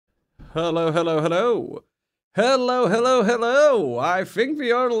Hello, hello, hello. Hello, hello, hello. I think we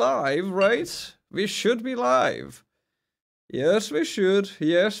are live, right? We should be live. Yes, we should.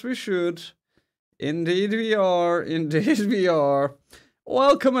 Yes, we should. Indeed we are. Indeed we are.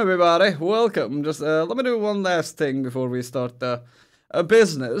 Welcome, everybody. Welcome. Just let me do one last thing before we start the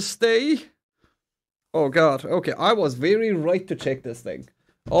business day. Oh, God. Okay, I was very right to check this thing.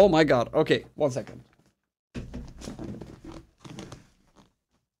 Oh, my God. Okay, 1 second.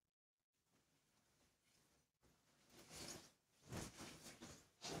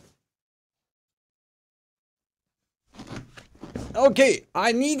 Okay,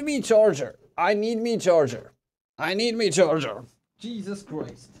 I need me charger. I need me charger. I need me charger. Jesus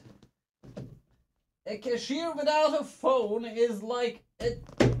Christ. A cashier without a phone is like a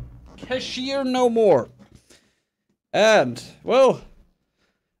cashier no more. And, well,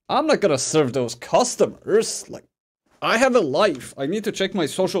 I'm not gonna serve those customers. Like, I have a life. I need to check my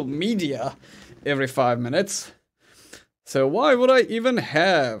social media every 5 minutes. So why would I even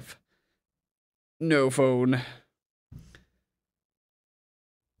have no phone?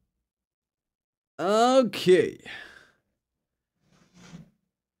 Okay.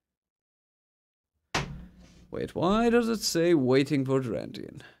 Wait, why does it say waiting for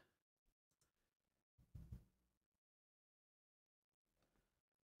Drantian?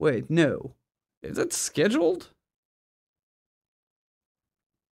 Wait, no. Is it scheduled?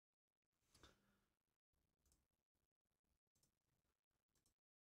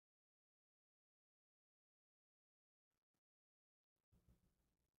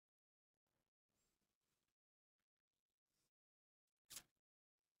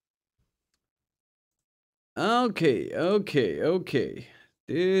 Okay.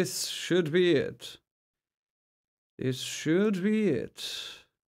 This should be it. This should be it.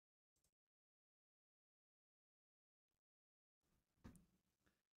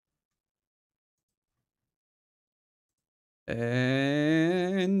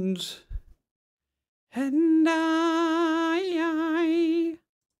 And I.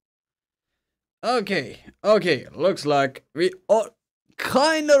 Okay, looks like we are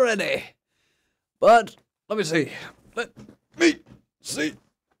kinda ready. But, let me see.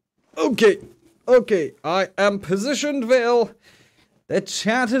 Okay, I am positioned well. The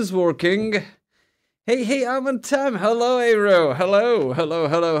chat is working. Hey, I'm on time. Hello, Aero. Hello.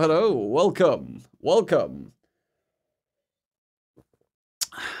 Welcome.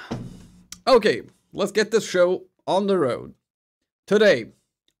 Okay, let's get this show on the road. Today,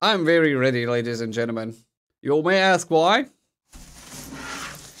 I'm very ready, ladies and gentlemen. You may ask why?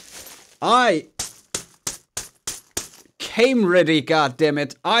 I came ready,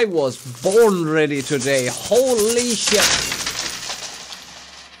 goddammit. I was born ready today. Holy shit.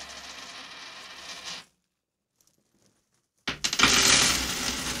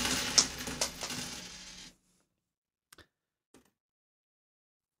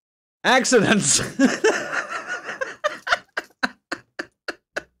 Accidents.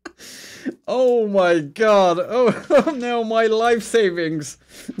 Oh my God. Oh no, my life savings.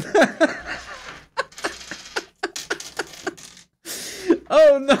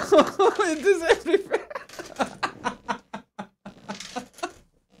 Oh no, it is everywhere.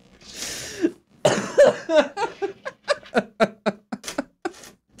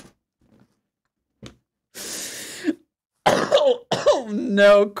 Oh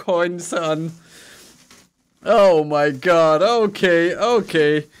no, coin son. Oh my God,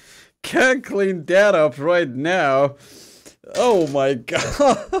 okay. Can't clean that up right now. Oh my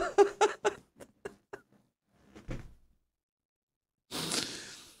God.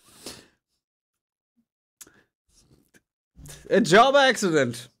 A job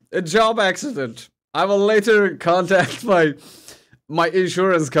accident. I will later contact my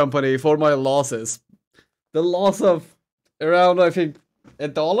insurance company for my losses. The loss of around, I think,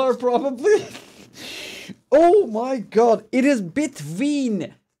 $1 probably. Oh my God, it is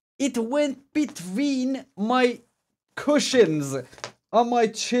between. It went between my cushions on my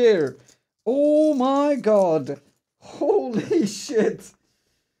chair. Oh my God. Holy shit.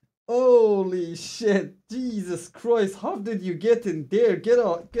 Jesus Christ, how did you get in there? Get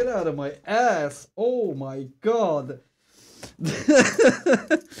out of my ass. Oh my God.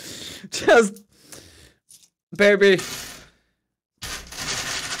 Just, baby.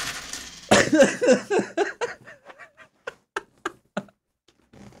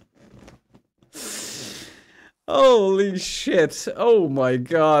 Holy shit. Oh my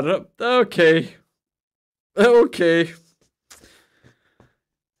God. Okay.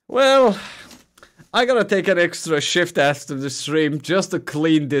 Well, I gotta take an extra shift after the stream just to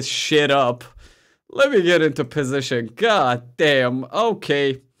clean this shit up. Let me get into position. God damn.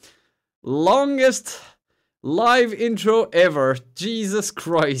 Okay. Longest live intro ever. Jesus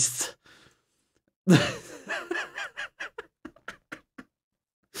Christ.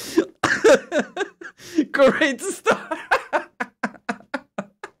 Great start.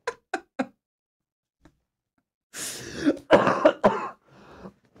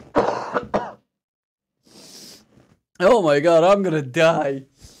 Oh my god, I'm gonna die.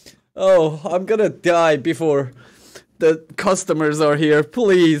 Oh, I'm gonna die before the customers are here.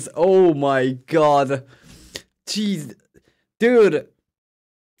 Please. Oh my god. Jeez. Dude.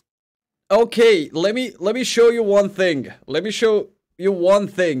 Okay, let me show you one thing. Let me show you one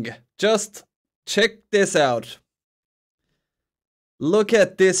thing. Just check this out. Look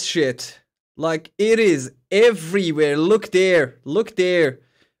at this shit. Like, it is everywhere. Look there. Look there.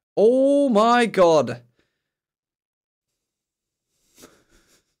 Oh my god.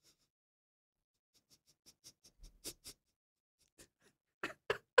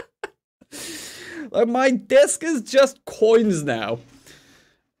 Like, my desk is just coins now.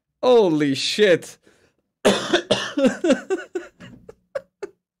 Holy shit.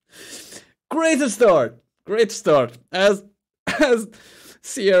 Great start. Great start. As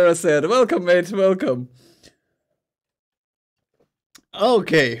Sierra said. Welcome, mate. Welcome.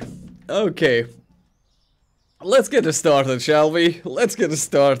 Okay. Okay. Let's get it started, shall we? Let's get it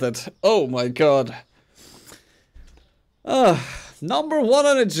started. Oh my god. Number 1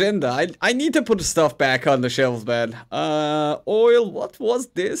 on agenda. I need to put the stuff back on the shelves, man. Oil. What was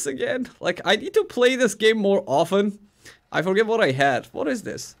this again? Like, I need to play this game more often. I forget what I had. What is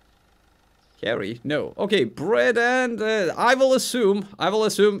this? Carry? No. Okay, bread and I will assume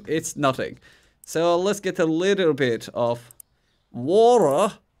it's nothing. So let's get a little bit of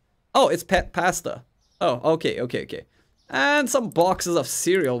water. Oh, it's pasta. Oh, okay, okay, okay. And some boxes of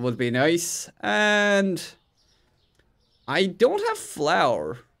cereal would be nice. And I don't have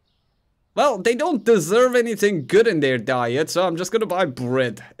flour. Well, they don't deserve anything good in their diet, so I'm just gonna buy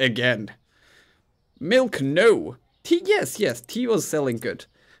bread again. Milk, no. Tea, yes, yes, tea was selling good.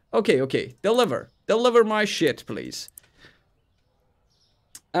 Okay, okay, deliver. Deliver my shit, please.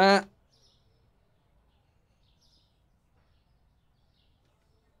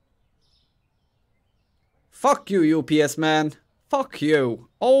 Fuck you, UPS man. Fuck you.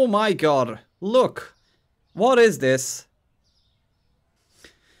 Oh my god. Look. What is this?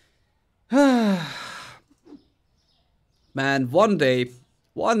 Man, one day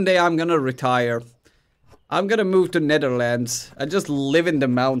I'm gonna retire. I'm gonna move to Netherlands and just live in the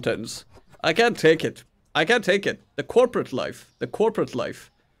mountains. I can't take it. I can't take it. The corporate life. The corporate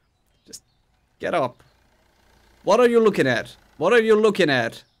life. Just get up. What are you looking at? What are you looking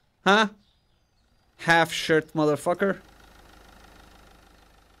at? Huh? Half shirt motherfucker.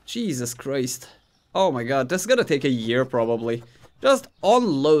 Jesus Christ. Oh my god, this is gonna take a year probably. Just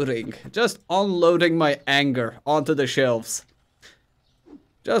unloading my anger onto the shelves.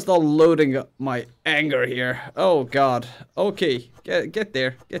 Just unloading my anger here. Oh god. Okay, get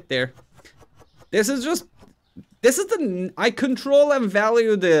there, get there. This is the, I control and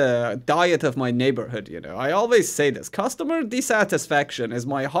value the diet of my neighborhood, you know. I always say this. Customer dissatisfaction is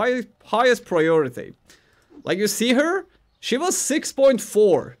my highest priority. Like, you see her? She was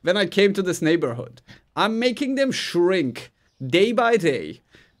 6.4 when I came to this neighborhood. I'm making them shrink day by day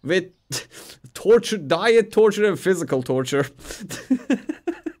with torture, diet torture and physical torture.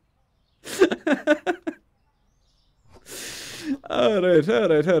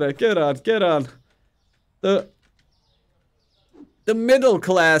 Alright, get on. The middle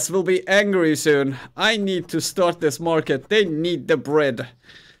class will be angry soon. I need to start this market. They need the bread.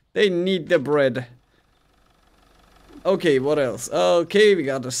 They need the bread. Okay, what else? Okay, we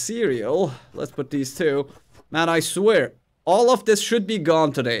got the cereal. Let's put these two. Man, I swear, all of this should be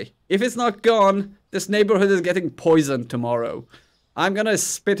gone today. If it's not gone, this neighborhood is getting poisoned tomorrow. I'm gonna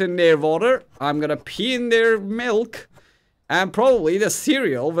spit in their water. I'm gonna pee in their milk. And probably the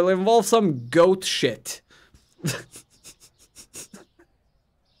cereal will involve some goat shit.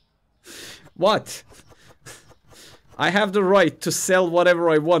 What? I have the right to sell whatever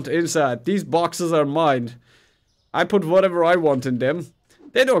I want inside. These boxes are mine. I put whatever I want in them.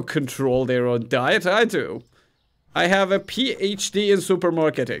 They don't control their own diet, I do. I have a PhD in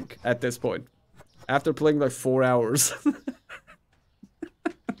supermarketing at this point. After playing like 4 hours.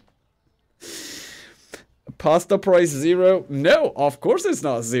 Pasta price 0? No, of course it's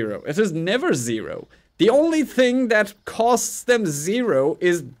not 0. It is never 0. The only thing that costs them 0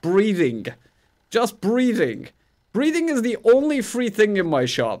 is breeding. Just breeding. Breeding is the only free thing in my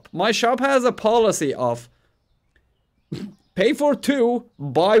shop. My shop has a policy of pay for 2,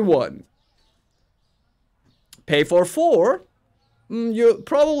 buy 1. Pay for 4, you're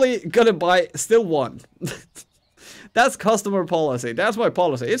probably gonna buy still one. That's customer policy. That's my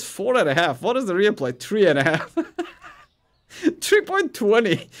policy. It's 4.5. What is the real play? 3.5.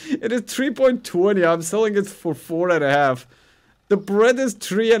 3.20. It is 3.20. I'm selling it for 4.5. The bread is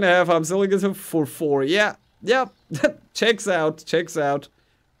 3.5. I'm selling it for 4. Yeah. Yep. Checks out. Checks out.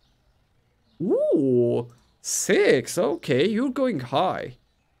 Ooh. 6. Okay. You're going high.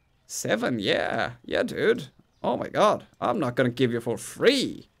 7. Yeah. Yeah, dude. Oh my god. I'm not gonna give you for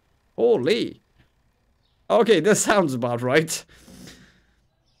free. Holy. Okay, this sounds about right.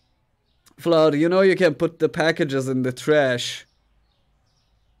 Flood, you know you can put the packages in the trash.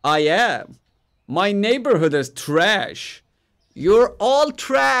 I am. My neighborhood is trash. You're all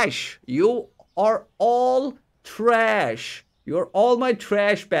trash. You are all trash. You're all my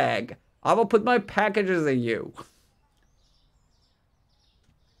trash bag. I will put my packages in you.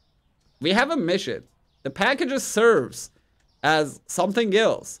 We have a mission. The packages serves as something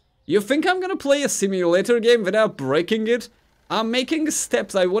else. You think I'm gonna play a simulator game without breaking it? I'm making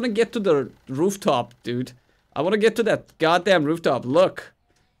steps. I wanna get to the rooftop, dude. I wanna get to that goddamn rooftop. Look.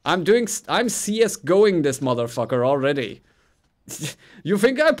 I'm CS going this motherfucker already. You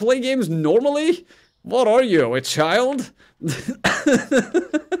think I play games normally? What are you, a child?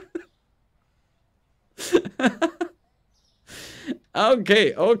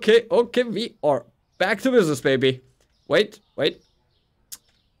 Okay, we are back to business, baby. Wait.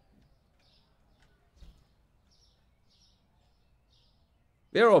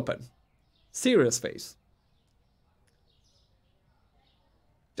 We're open. Serious face.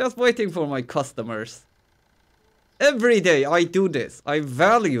 Just waiting for my customers. Every day I do this. I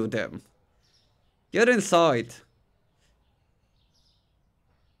value them. Get inside.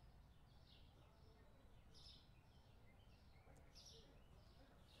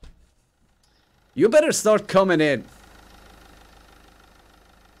 You better start coming in.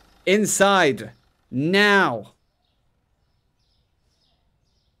 Inside. Now.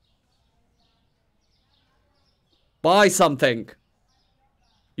 Buy something.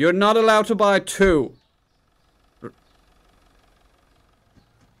 You're not allowed to buy 2.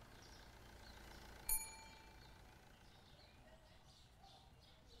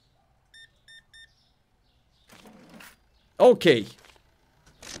 Okay.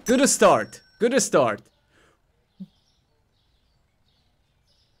 Good start. Good start.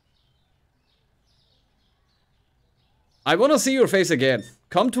 I want to see your face again.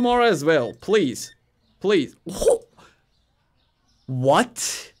 Come tomorrow as well, please. Please.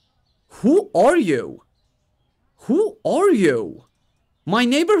 What? Who are you? Who are you? My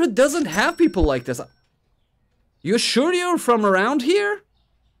neighborhood doesn't have people like this. You sure you're from around here?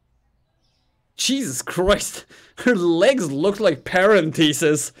 Jesus Christ. Her legs look like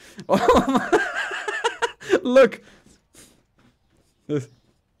parentheses. Look.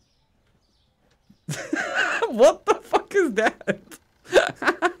 What the fuck is that?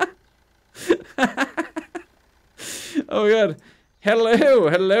 Oh god.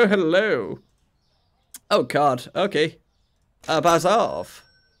 Hello. Oh god, okay. Pass off.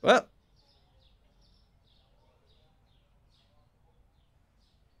 Well.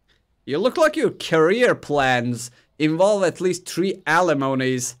 You look like your career plans involve at least 3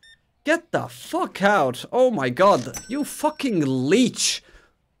 alimonies. Get the fuck out. Oh my god. You fucking leech.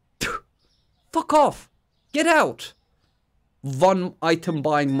 Fuck off. Get out. 1 item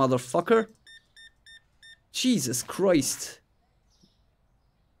buying motherfucker. Jesus Christ.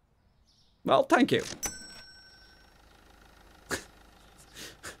 Well, thank you.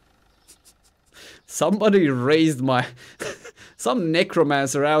 Somebody raised my... Some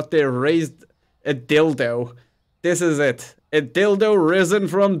necromancer out there raised a dildo. This is it. A dildo risen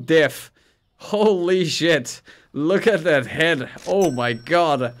from death. Holy shit. Look at that head. Oh my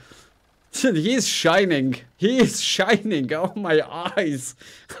god. He's shining. He is shining. Oh my eyes.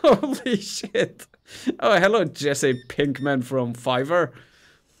 Holy shit. Oh, hello Jesse Pinkman from Fiverr.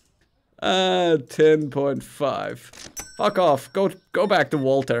 10.5. Fuck off. Go back to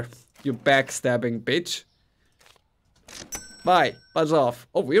Walter. You backstabbing bitch. Bye. Buzz off.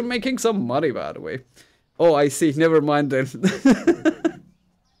 Oh, we're making some money, by the way. Oh, I see. Never mind then.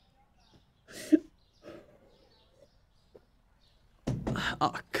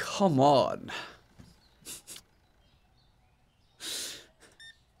 Oh, come on.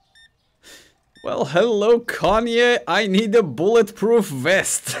 Well, hello, Kanye. I need a bulletproof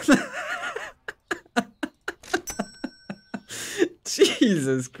vest.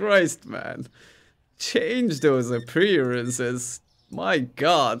 Jesus Christ, man. Change those appearances. My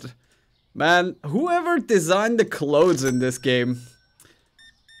god. Man, whoever designed the clothes in this game.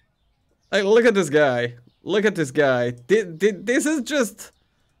 Like, look at this guy. Look at this guy. This is just...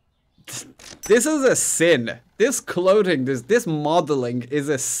 This is a sin. This clothing, this modeling is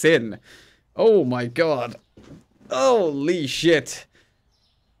a sin. Oh my god. Holy shit.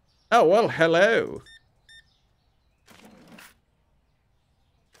 Oh, well, hello.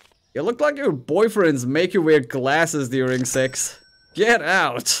 You look like your boyfriends make you wear glasses during sex. Get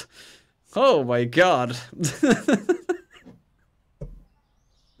out. Oh my god.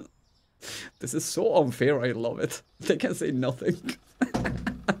 This is so unfair, I love it. They can say nothing.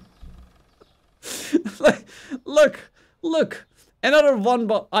 Look.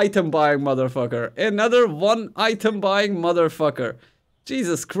 Another item buying motherfucker. Another one item buying motherfucker.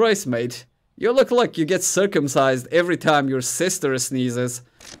 Jesus Christ, mate. You look like you get circumcised every time your sister sneezes.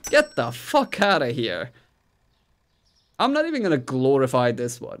 Get the fuck out of here. I'm not even gonna glorify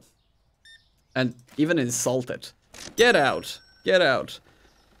this one. And even insult it. Get out. Get out.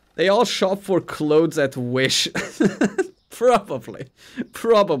 They all shop for clothes at Wish. Probably.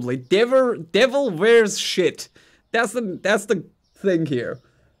 Devil wears shit. That's the thing here.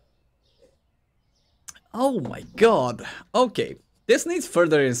 Oh my god. Okay. This needs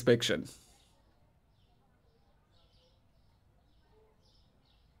further inspection.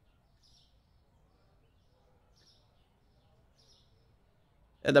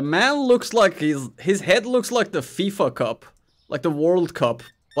 And the man looks like his head looks like the FIFA Cup. Like the World Cup.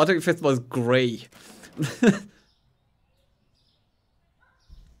 What if it was grey?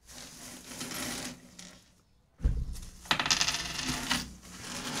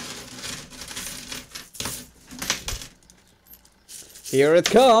 Here it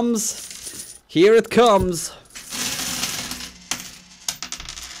comes. Here it comes.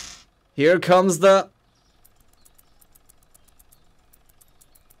 Here comes the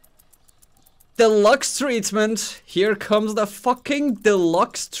deluxe treatment. Here comes the fucking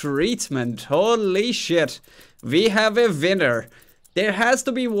deluxe treatment. Holy shit. We have a winner. There has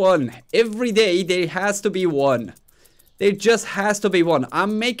to be one. Every day there has to be one. There just has to be one.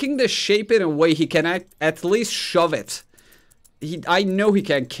 I'm making the shape in a way he can at least shove it. I know he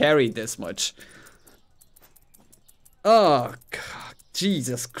can't carry this much. Oh, God.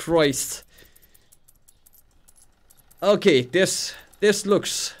 Jesus Christ. Okay, this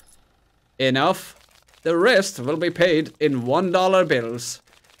looks enough. The rest will be paid in $1 bills.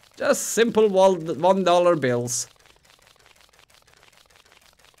 Just simple $1 bills.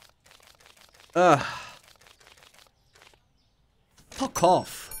 Fuck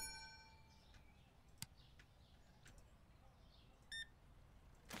off.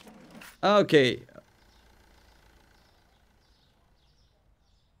 Okay.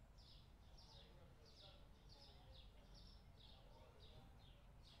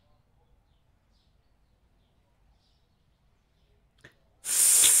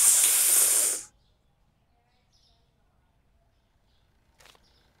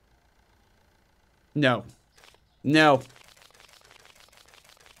 No. No.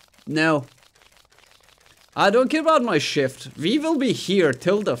 No. I don't care about my shift. We will be here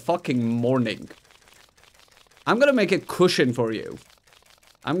till the fucking morning. I'm gonna make a cushion for you.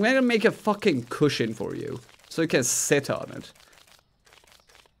 I'm gonna make a fucking cushion for you. So you can sit on it.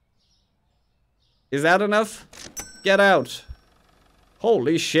 Is that enough? Get out.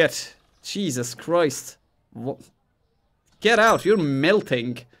 Holy shit. Jesus Christ. What? Get out. You're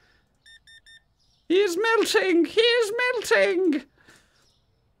melting. He's melting. He's melting.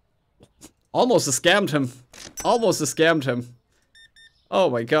 Almost scammed him. Almost scammed him. Oh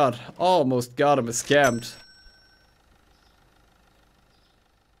my god. Almost got him scammed.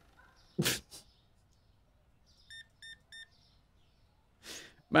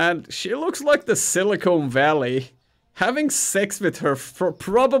 Man, she looks like the Silicon Valley. Having sex with her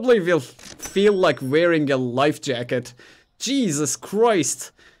probably will feel like wearing a life jacket. Jesus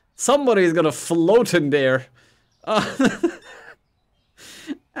Christ. Somebody's gonna float in there.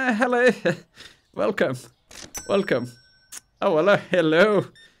 Hello. Welcome. Welcome. Oh, hello. Hello.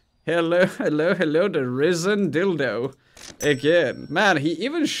 Hello. Hello. Hello. The risen dildo. Again. Man, he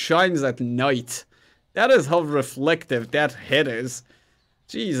even shines at night. That is how reflective that head is.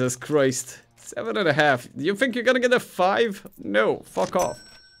 Jesus Christ. 7.5. You think you're gonna get a 5? No. Fuck off.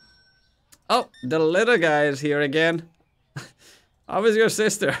 Oh, the little guy is here again. How is your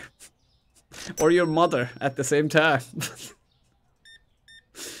sister? Or your mother at the same time.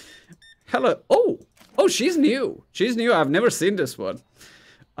 Hello. Oh, she's new. She's new. I've never seen this one.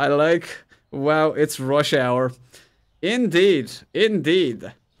 I like. Wow, it's rush hour. Indeed.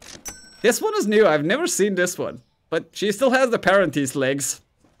 Indeed. This one is new. I've never seen this one. But she still has the parentheses legs.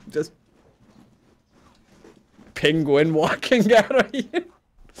 Just penguin walking out of here.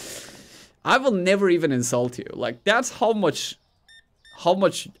 I will never even insult you. Like, that's how much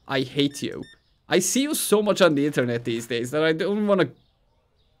I hate you. I see you so much on the internet these days that I don't want to...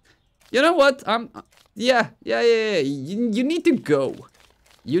 You know what? Yeah. You need to go.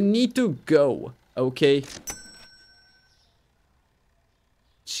 You need to go, okay?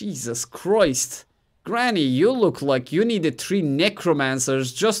 Jesus Christ. Granny, you look like you needed 3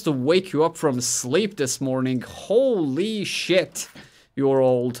 necromancers just to wake you up from sleep this morning. Holy shit. You're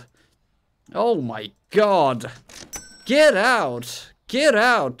old. Oh my god. Get out. Get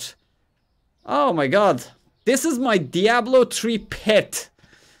out. Oh my god. This is my Diablo 3 pet.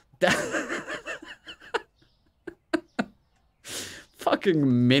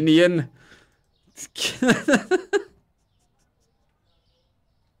 Fucking minion.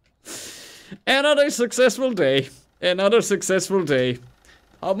 Another successful day. Another successful day.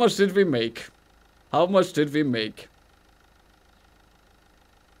 How much did we make? How much did we make?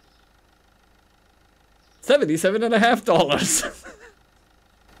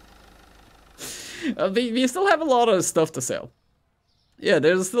 $77.50. We still have a lot of stuff to sell. Yeah,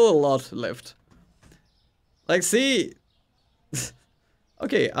 there's still a lot left. Like, see...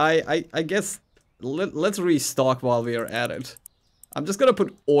 Okay, I guess... Let's restock while we are at it. I'm just gonna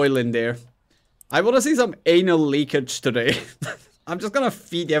put oil in there. I want to see some anal leakage today. I'm just gonna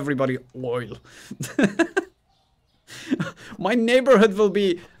feed everybody oil. My neighborhood will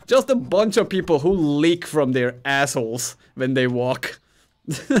be just a bunch of people who leak from their assholes when they walk.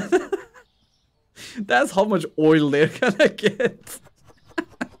 That's how much oil they're gonna get.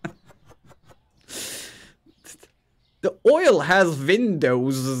 The oil has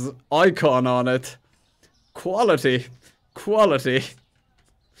Windows icon on it. Quality. Quality.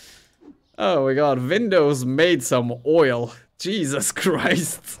 Oh my god, Windows made some oil. Jesus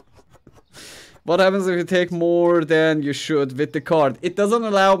Christ. What happens if you take more than you should with the card? It doesn't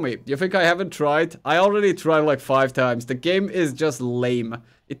allow me. You think I haven't tried? I already tried like 5 times. The game is just lame.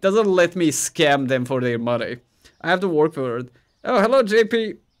 It doesn't let me scam them for their money. I have to work for it. Oh, hello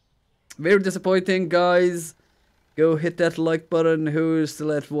JP. Very disappointing, guys. Go hit that like button. Who's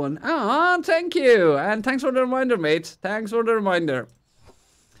still at 1? Ah, thank you. And thanks for the reminder, mate. Thanks for the reminder.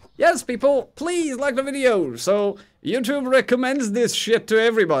 Yes, people, please like the video. So YouTube recommends this shit to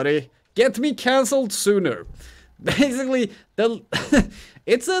everybody. Get me cancelled sooner. Basically,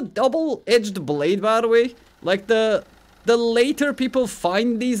 it's a double-edged blade, by the way. Like, the later people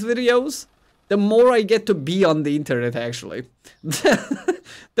find these videos, the more I get to be on the internet, actually.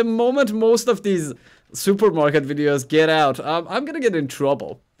 The moment most of these supermarket videos get out, I'm gonna get in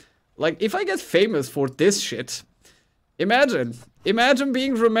trouble. Like, if I get famous for this shit, imagine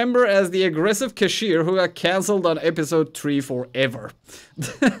being remembered as the aggressive cashier who got cancelled on episode 3 forever.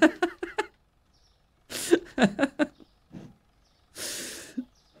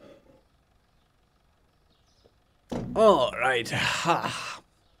 All right.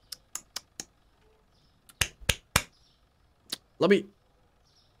 Let me...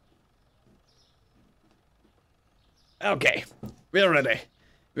 Okay. We're ready.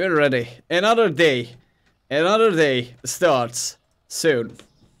 We're ready. Another day starts soon.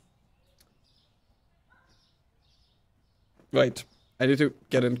 Wait. I need to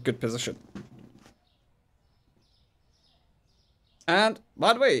get in good position. And,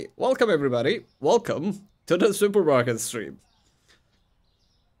 by the way, welcome everybody. Welcome to the supermarket stream.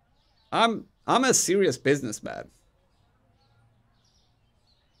 I'm a serious businessman.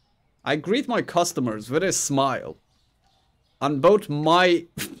 I greet my customers with a smile on both my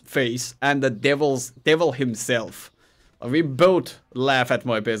face and the devil himself. We both laugh at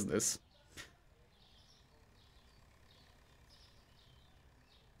my business.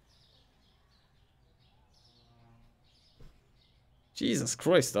 Jesus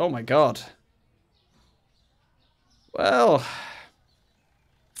Christ, oh my god. Well,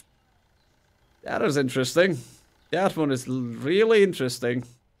 that is interesting. That one is really interesting.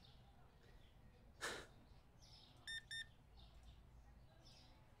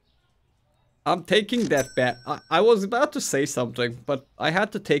 I'm taking that back. I was about to say something, but I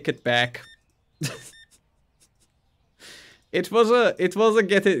had to take it back. It was a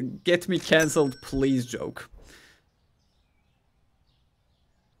get me cancelled please joke.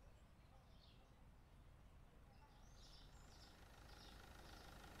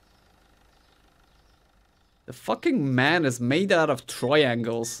 The fucking man is made out of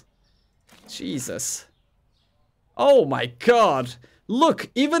triangles. Jesus. Oh my god. Look,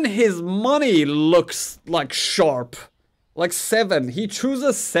 even his money looks like sharp. Like 7. He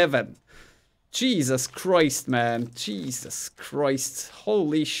chooses 7. Jesus Christ, man. Jesus Christ.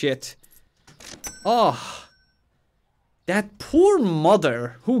 Holy shit. Oh. That poor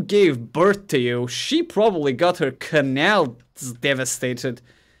mother who gave birth to you, she probably got her canals devastated.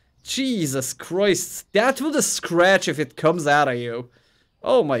 Jesus Christ, that would scratch if it comes out of you.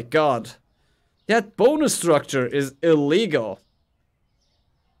 Oh my god. That bonus structure is illegal.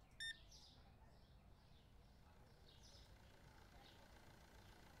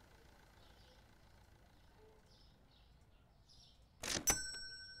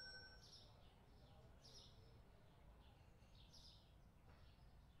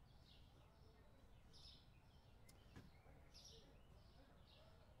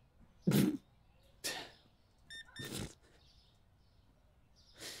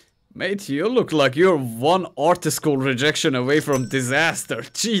 Mate, you look like you're one art school rejection away from disaster.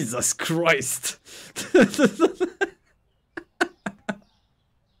 Jesus Christ.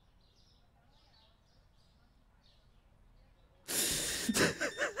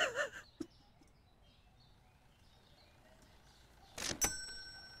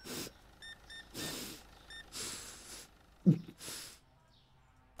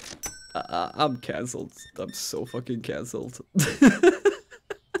 I'm cancelled. I'm so fucking cancelled.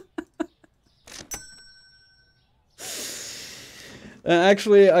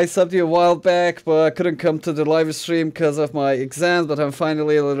 Actually, I subbed you a while back, but I couldn't come to the live stream because of my exams, but I'm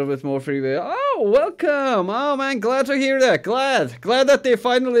finally a little bit more free. Oh, welcome! Oh man, glad to hear that. Glad that they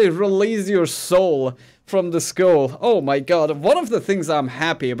finally released your soul from the school. Oh my god, one of the things I'm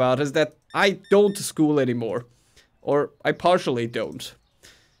happy about is that I don't school anymore. Or, I partially don't.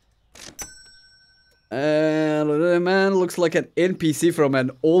 And the man looks like an NPC from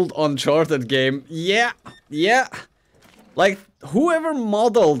an old Uncharted game. Yeah. Like, whoever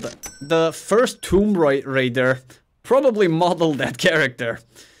modeled the first Tomb Raider probably modeled that character.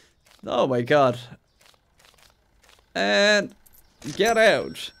 Oh my god. And get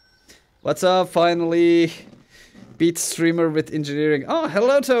out. What's up, finally? Beat streamer with engineering. Oh,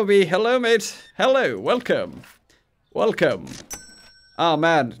 hello, Toby. Hello, mate. Hello. Welcome. Welcome. Oh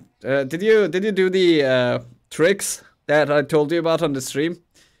man, did you do the tricks that I told you about on the stream?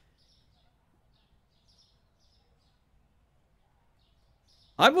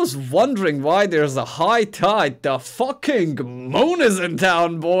 I was wondering why there's a high tide. The fucking moon is in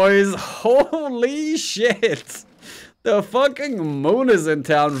town, boys. Holy shit. The fucking moon is in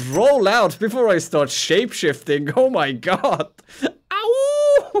town. Roll out before I start shapeshifting. Oh my god.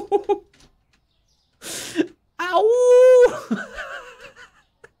 Ow! Ow!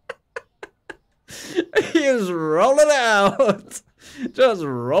 He is rolling out. Just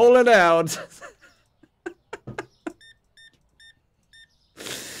rolling out.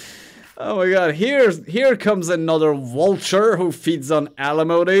 Oh my god, here comes another vulture who feeds on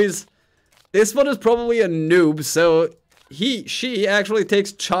alimonies. This one is probably a noob, so she actually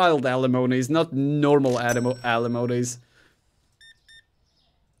takes child alimonies, not normal alimonies.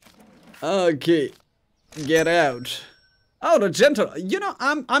 Okay, get out. Oh, the gentle. You know,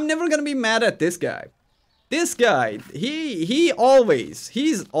 I'm never gonna be mad at this guy. This guy, he's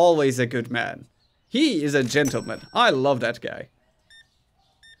always a good man. He is a gentleman. I love that guy.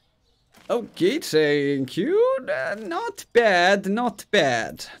 Okay, thank you. Not bad, not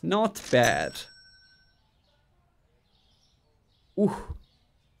bad, not bad. Ooh.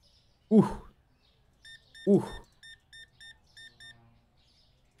 Ooh. Ooh.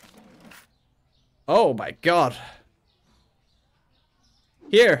 Oh my god.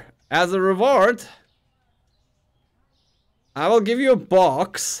 Here, as a reward, I will give you a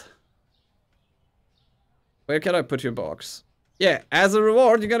box. Where can I put your box? Yeah, as a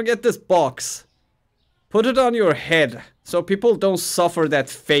reward, you're gonna get this box. Put it on your head, so people don't suffer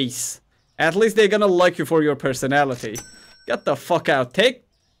that face. At least they're gonna like you for your personality. Get the fuck out. Take...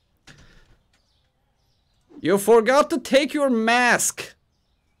 You forgot to take your mask.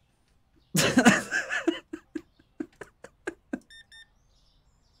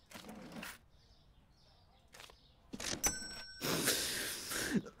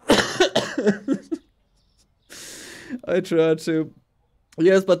 I tried to.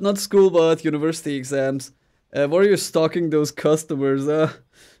 Yes, but not school, but university exams. Why are you stalking those customers?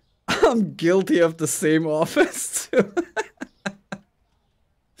 I'm guilty of the same office too.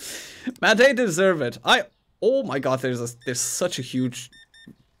 Man, they deserve it. Oh my god, there's such a huge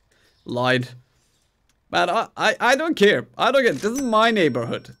line. Man, I don't care. I don't care. This is my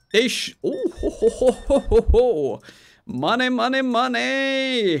neighborhood. They oh ho ho ho ho ho ho. Money, money,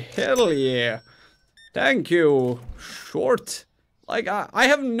 money. Hell yeah. Thank you. Short. Like, I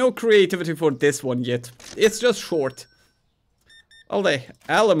have no creativity for this one yet. It's just short. Oh, the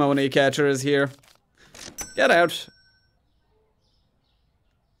alimony catcher is here. Get out.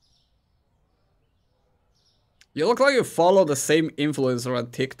 You look like you follow the same influencer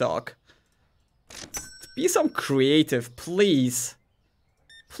on TikTok. Be some creative, please.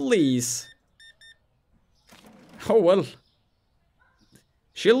 Please. Oh well.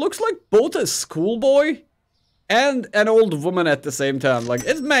 She looks like both a schoolboy and an old woman at the same time. Like,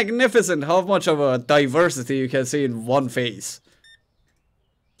 it's magnificent how much of a diversity you can see in one face.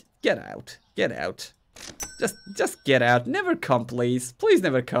 Get out. Get out. Just get out. Never come, please. Please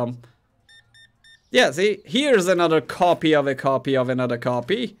never come. Yeah, see? Here's another copy of a copy of another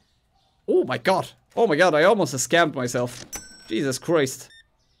copy. Oh my god. Oh my god, I almost scammed myself. Jesus Christ.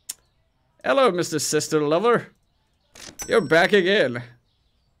 Hello, Mr. Sister Lover. You're back again.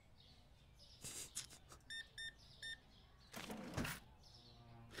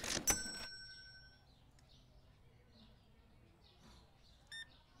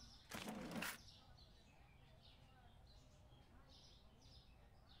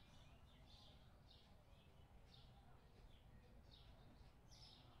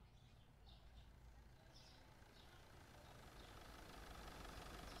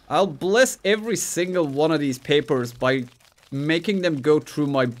 I'll bless every single one of these papers by making them go through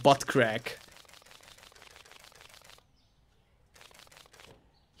my butt crack.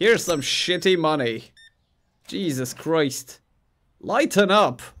 Here's some shitty money. Jesus Christ. Lighten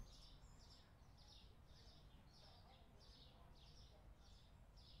up.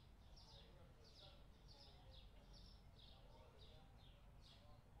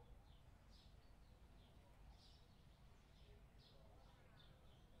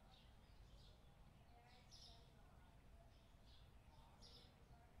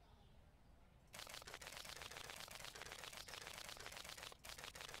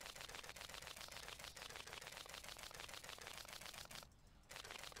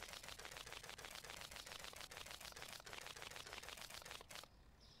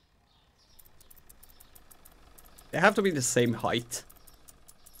 They have to be the same height.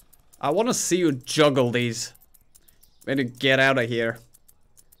 I want to see you juggle these when you get out of here.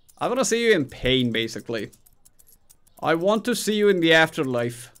 I want to see you in pain, basically. I want to see you in the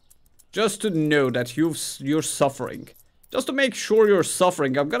afterlife. Just to know that you're suffering. Just to make sure you're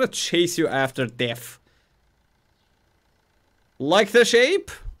suffering, I'm gonna chase you after death. Like the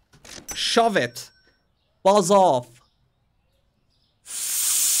shape? Shove it. Buzz off.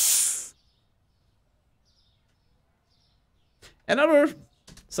 Another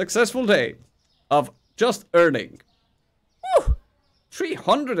successful day of just earning. Woo!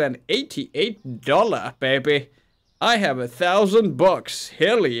 $388, baby. I have $1,000.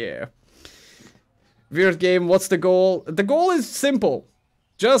 Hell yeah. Weird game, what's the goal? The goal is simple.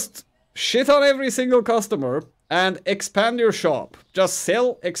 Just shit on every single customer and expand your shop. Just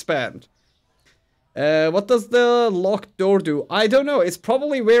sell, expand. What does the locked door do? I don't know. It's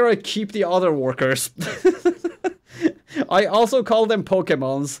probably where I keep the other workers. I also call them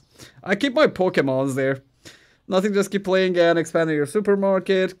Pokemons. I keep my Pokemons there. Nothing, just keep playing and expanding your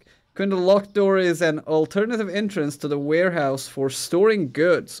supermarket. The locked door is an alternative entrance to the warehouse for storing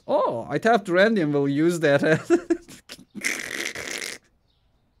goods. Oh, I tapped Randy and will use that.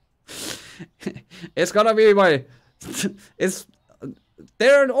 It's gonna be my...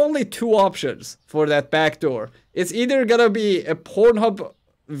 There are only two options for that back door. It's either gonna be a Pornhub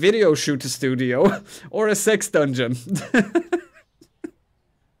video shoot studio or a sex dungeon.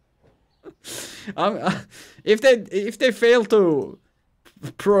 If they fail to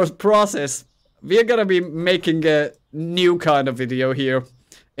process, we're gonna be making a new kind of video here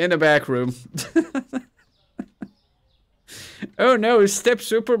in the back room. Oh no, Step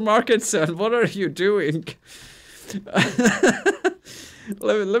Supermarket, son, what are you doing?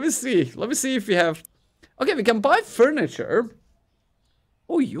 let me see if we have... Okay, we can buy furniture.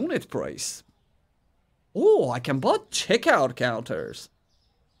 Oh, unit price. Oh, I can buy checkout counters.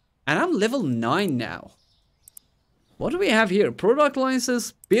 And I'm level 9 now. What do we have here? Product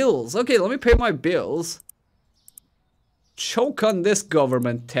license, bills. Okay, let me pay my bills. Choke on this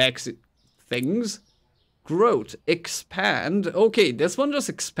government tax things. Growth, expand. Okay, this one just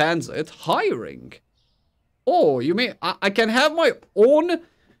expands it. Hiring. Oh, you mean I can have my own,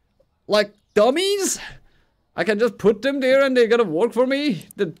 like, dummies? I can just put them there and they're gonna work for me?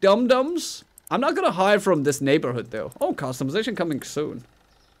 The dum-dums? I'm not gonna hire from this neighborhood, though. Oh, customization coming soon.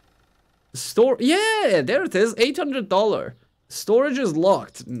 Store, yeah, there it is, $800. Storage is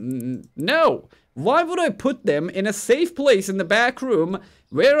locked. No. Why would I put them in a safe place in the back room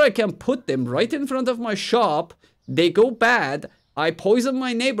where I can put them right in front of my shop? They go bad. I poison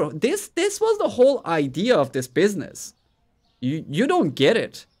my neighborhood. This was the whole idea of this business. You don't get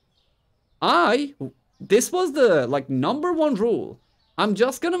it. This was the, like, #1 rule. I'm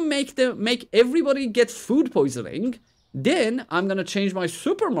just gonna make everybody get food poisoning. Then I'm gonna change my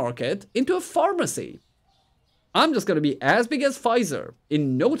supermarket into a pharmacy. I'm just gonna be as big as Pfizer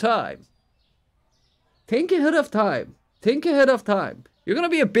in no time. Think ahead of time. Think ahead of time. You're gonna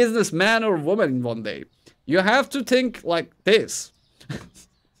be a businessman or woman one day. You have to think like this.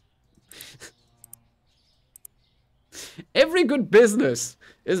 Every good business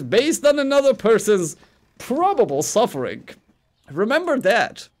is based on another person's probable suffering. Remember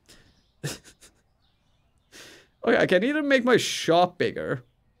that. Okay, I can either make my shop bigger.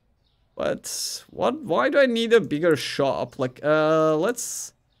 But why do I need a bigger shop? Like,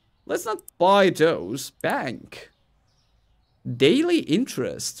 let's not buy those. Bank. Daily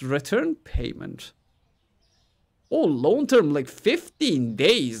interest, return payment. Oh, loan term like 15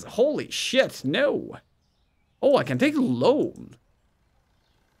 days. Holy shit, no. Oh, I can take a loan.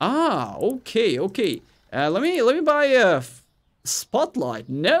 Ah, okay, okay. Let me buy a spotlight.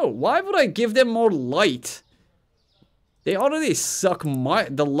 No, why would I give them more light? They already suck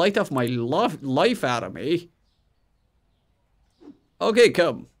the light of my life out of me. Okay,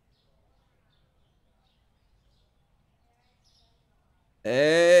 come.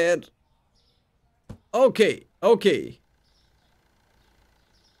 And okay, okay.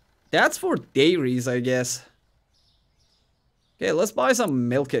 That's for dairies, I guess. Okay, let's buy some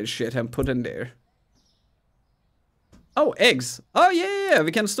milk and shit and put in there. Oh, eggs. Oh, yeah,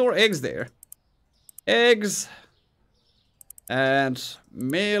 we can store eggs there. Eggs. And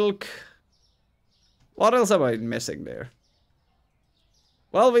milk. What else am I missing there?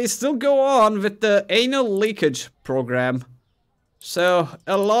 Well, we still go on with the anal leakage program. So,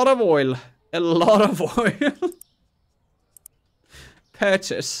 a lot of oil. A lot of oil.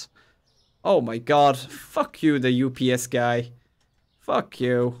 Purchase. Oh my god. Fuck you, the UPS guy. Fuck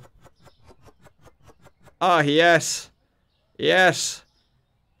you. Ah, yes. Yes.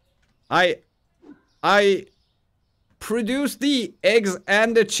 I produce the eggs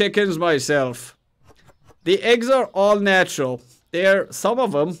and the chickens myself. The eggs are all natural. Some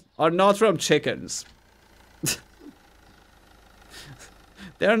of them are not from chickens.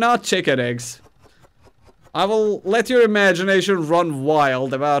 They're not chicken eggs. I will let your imagination run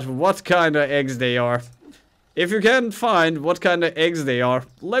wild about what kind of eggs they are. If you can find what kind of eggs they are,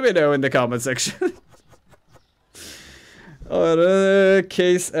 let me know in the comment section.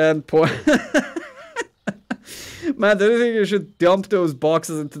 Case and point. Man, do you think you should dump those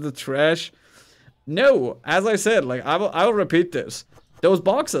boxes into the trash? No, as I said, like I will repeat this. Those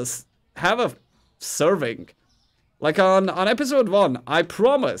boxes have a serving. Like on episode 1, I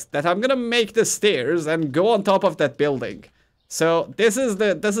promised that I'm gonna make the stairs and go on top of that building. So this is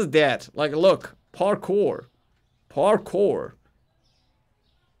that. Like, look, parkour. Parkour.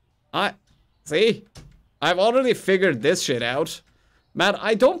 See? I've already figured this shit out. Man,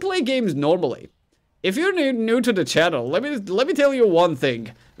 I don't play games normally. If you're new to the channel, let me tell you one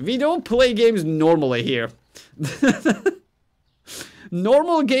thing. We don't play games normally here.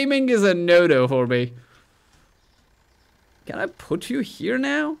 Normal gaming is a no-no for me. Can I put you here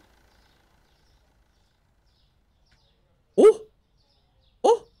now? Oh!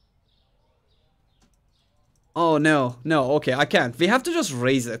 Oh! Oh, no. No, okay, I can't. We have to just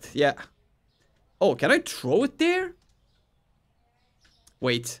raise it. Yeah. Oh, can I throw it there?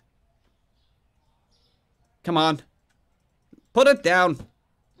 Wait. Come on. Put it down.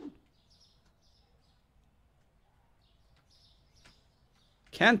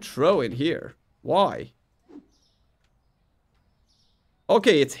 Can't throw it here. Why?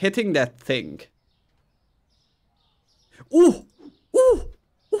 Okay, it's hitting that thing. Ooh! Ooh!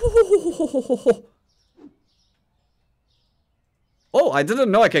 Ooh! Oh, I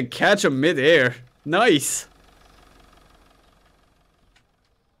didn't know I could catch him mid-air. Nice.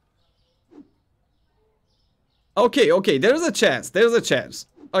 Okay, okay, there's a chance. There's a chance.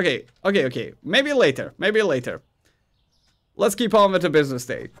 Okay, okay, okay. Maybe later. Maybe later. Let's keep on with the business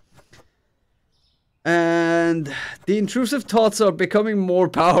day. And the intrusive thoughts are becoming more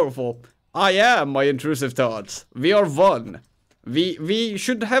powerful. I am my intrusive thoughts. We are one. We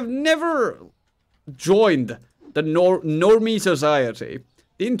should have never joined the normie society.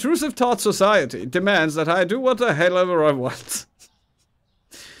 The intrusive thought society demands that I do what the hell ever I want.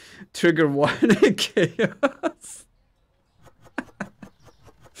 Trigger 1 chaos.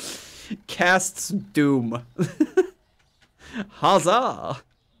 Casts doom. Huzzah!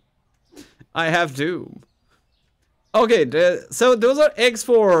 I have doom. Okay, so those are eggs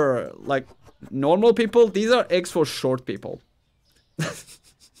for, like, normal people. These are eggs for short people.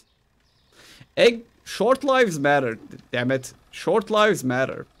 Short lives matter, damn it. Short lives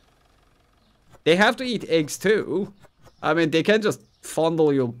matter. They have to eat eggs too. I mean, they can just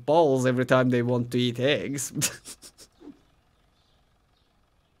fondle your balls every time they want to eat eggs.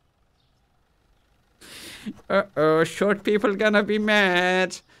 Uh-oh, short people gonna be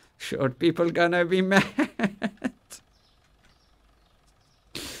mad. Short people gonna be mad.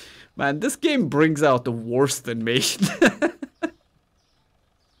 Man, this game brings out the worst in me.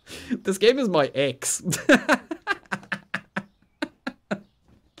 This game is my ex.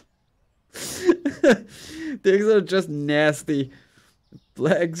 The eggs are just nasty.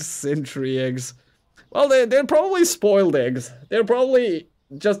 Black century eggs. Well, they're probably spoiled eggs. They're probably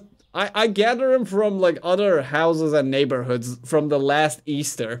just... I gather them from, like, other houses and neighborhoods from the last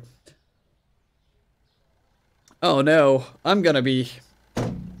Easter. Oh no, I'm gonna be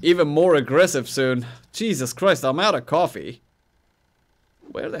even more aggressive soon. Jesus Christ, I'm out of coffee.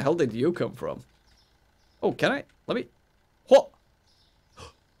 Where the hell did you come from? Oh, can I? Let me... What?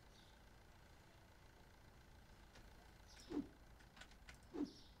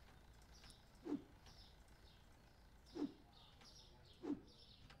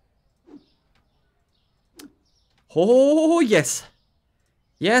 Oh, yes.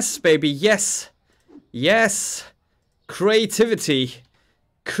 Yes, baby, yes. Yes. Creativity.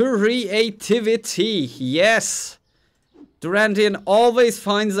 Creativity. Yes. Durandian always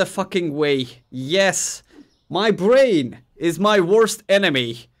finds a fucking way. Yes. My brain is my worst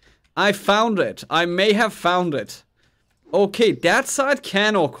enemy. I found it. I may have found it. Okay, that side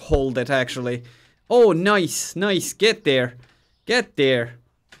can hold it, actually. Oh, nice. Nice. Get there. Get there.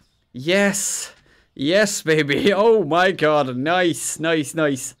 Yes. Yes, baby. Oh my god. Nice, nice,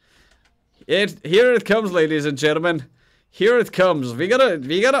 nice. Here it comes, ladies and gentlemen. Here it comes. We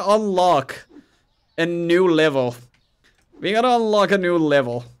gotta unlock a new level. We gotta unlock a new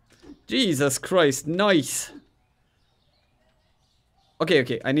level. Jesus Christ. Nice.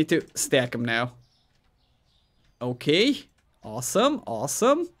 Okay. I need to stack them now. Okay. Awesome.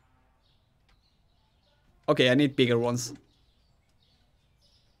 Awesome. Okay, I need bigger ones.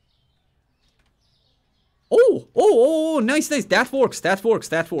 Oh, nice. That works.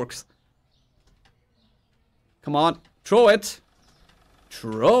 Come on, throw it.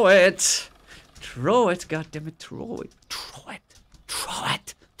 Throw it, goddammit, throw it.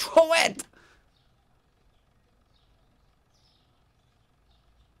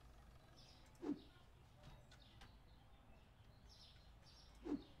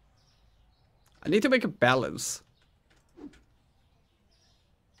 I need to make a balance.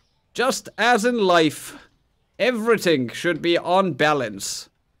 Just as in life, everything should be on balance.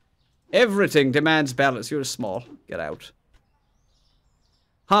 Everything demands balance. You're small. Get out.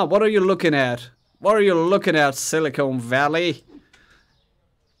 Huh, what are you looking at? What are you looking at, Silicon Valley?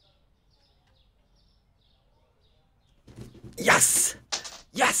 Yes!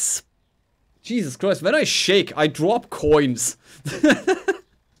 Yes! Jesus Christ, when I shake, I drop coins.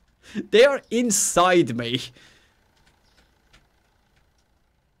 They are inside me.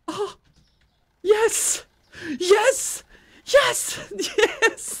 Oh, yes! Yes! Yes!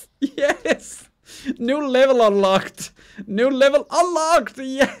 Yes! Yes! New level unlocked! New level unlocked!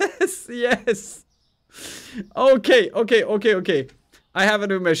 Yes! Yes! Okay. I have a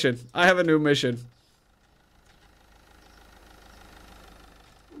new mission. I have a new mission.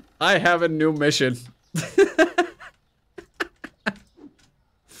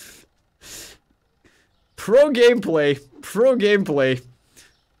 Pro gameplay.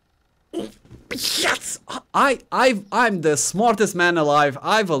 Yes! I'm the smartest man alive.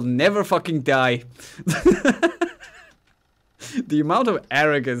 I will never fucking die. The amount of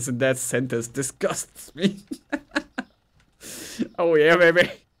arrogance in that sentence disgusts me. Oh yeah, baby.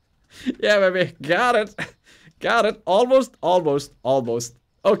 Yeah, baby. Got it. Almost.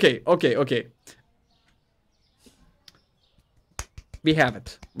 Okay. We have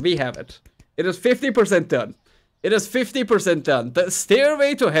it. It is 50% done. The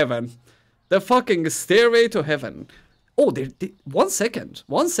stairway to heaven. The fucking stairway to heaven. Oh, one second.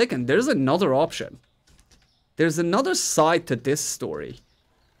 There's another option. There's another side to this story.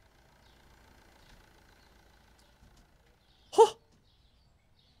 Oh.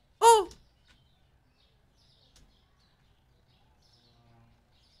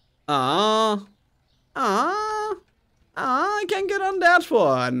 I can't get on that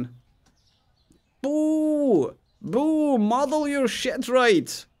one. Boo. Model your shit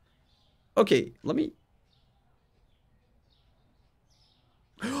right. Okay, let me...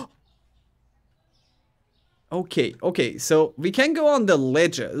 Okay, so we can go on the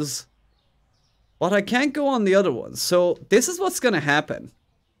ledges, but I can't go on the other ones. So this is what's gonna happen.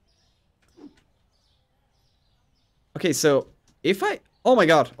 Okay, so if I... Oh my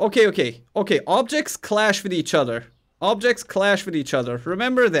god, okay. Objects clash with each other. Objects clash with each other.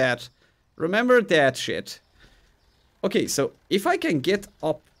 Remember that. Remember that shit. Okay, so if I can get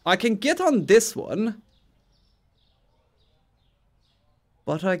up... I can get on this one.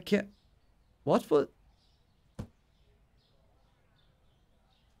 But I can't... What was...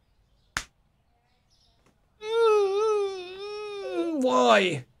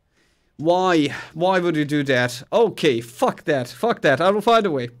 Why? Why? Why would you do that? Okay, fuck that. Fuck that. I will find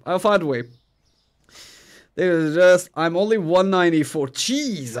a way. I'll find a way. There's just... I'm only 194.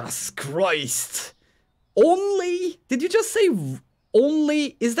 Jesus Christ. Only? Did you just say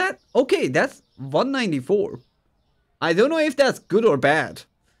only? Is that... Okay, that's 194. I don't know if that's good or bad.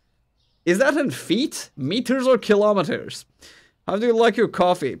 Is that in feet, meters, or kilometers? How do you like your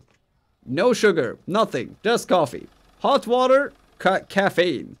coffee? No sugar. Nothing. Just coffee. Hot water.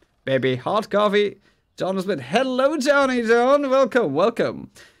 Caffeine. Baby. Hot coffee. John has been... Hello, Johnny John. Welcome.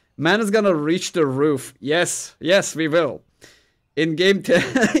 Welcome. Man is gonna reach the roof. Yes. Yes, we will. In-game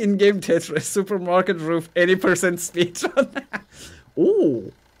in-game Tetris, supermarket roof, 80% speedrun.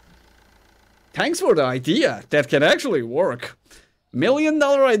 Ooh. Thanks for the idea. That can actually work. $1 million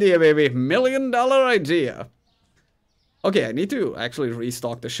idea, baby. $1 million idea. Okay, I need to actually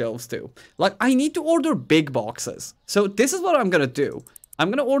restock the shelves too. Like, I need to order big boxes. So this is what I'm gonna do. I'm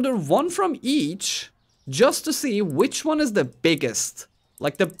gonna order one from each just to see which one is the biggest.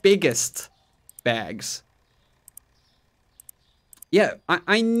 Like the biggest bags. Yeah,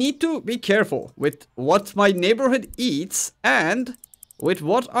 I need to be careful with what my neighborhood eats and with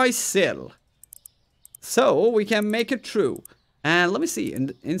what I sell. So we can make it true. And let me see,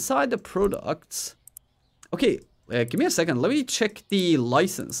 inside the products. Okay, give me a second. Let me check the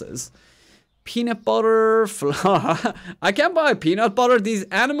licenses. Peanut butter, flour. I can't buy peanut butter. These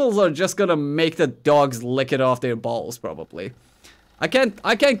animals are just gonna make the dogs lick it off their balls, probably. I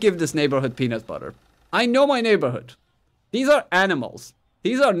can't give this neighborhood peanut butter. I know my neighborhood. These are animals.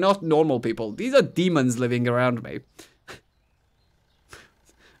 These are not normal people. These are demons living around me.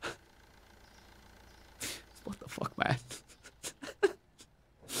 What the fuck, man?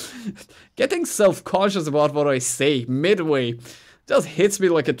 Getting self-conscious about what I say midway just hits me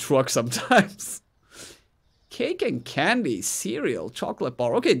like a truck sometimes. Cake and candy, cereal, chocolate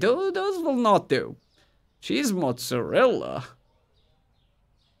bar. Okay, those will not do. Cheese mozzarella.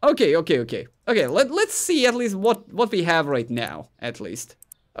 Okay, let's see at least what we have right now, at least.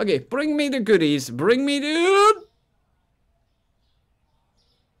 Okay, bring me the goodies, bring me the...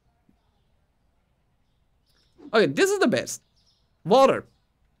 Okay, this is the best. Water.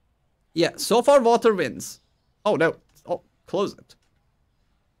 Yeah, so far water wins. Oh, no. Oh, close it.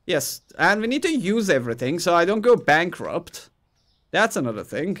 Yes, and we need to use everything so I don't go bankrupt. That's another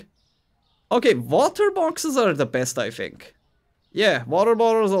thing. Okay, water boxes are the best, I think. Yeah, water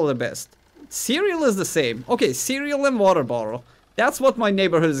bottles are the best. Cereal is the same. Okay, cereal and water bottle. That's what my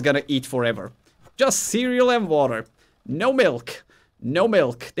neighborhood is gonna eat forever. Just cereal and water. No milk. No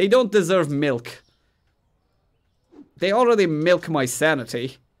milk. They don't deserve milk. They already milk my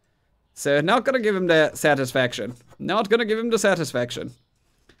sanity. So, not gonna give him the satisfaction. Not gonna give him the satisfaction.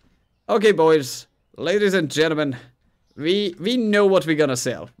 Okay, boys. Ladies and gentlemen. We know what we're gonna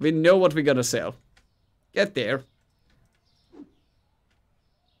sell. We know what we're gonna sell. Get there.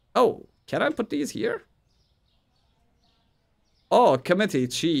 Oh, can I put these here? Oh, committee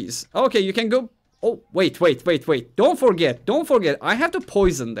cheese. Okay, you can go... Oh, wait. Don't forget. I have to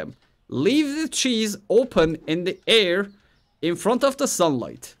poison them. Leave the cheese open in the air in front of the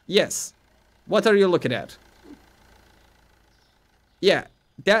sunlight. Yes. What are you looking at? Yeah,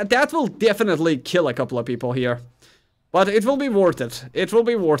 that will definitely kill a couple of people here. But it will be worth it. It will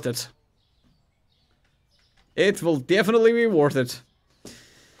be worth it. It will definitely be worth it.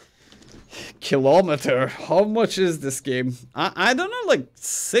 Kilometer. How much is this game? I don't know, like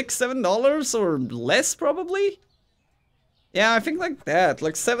 $6, $7 or less probably? Yeah, I think like that.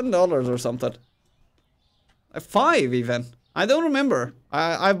 Like $7 or something. 5 even. I don't remember.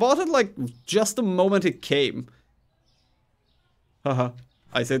 I bought it like just the moment it came. Haha.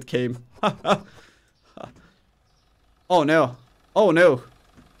 I said came. Oh no. Oh no.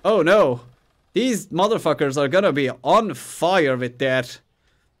 Oh no. These motherfuckers are gonna be on fire with that.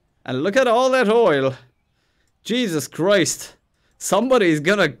 And look at all that oil. Jesus Christ. Somebody's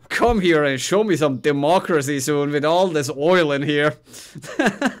gonna come here and show me some democracy soon with all this oil in here.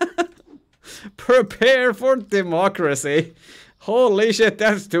 Prepare for democracy. Holy shit,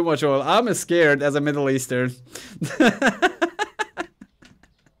 that's too much oil. I'm scared as a Middle Eastern.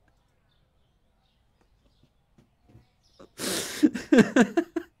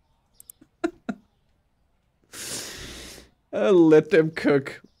 Let them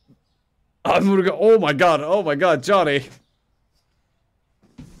cook. I'm gonna go. Oh my god, Johnny.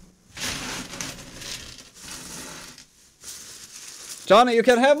 Johnny, you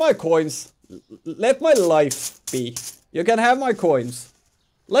can have my coins. Let my life be. You can have my coins.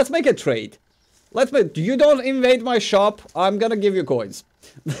 Let's make a trade. You don't invade my shop, I'm gonna give you coins.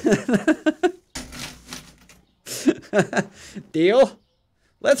 Deal?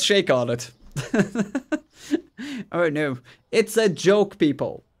 Let's shake on it. Oh no, it's a joke,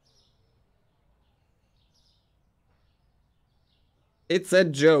 people. It's a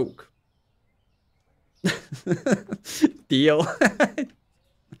joke. Deal.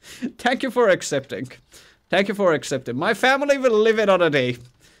 Thank you for accepting. Thank you for accepting. My family will live another day.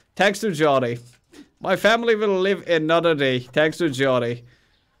 Thanks to Johnny. My family will live another day. Thanks to Johnny.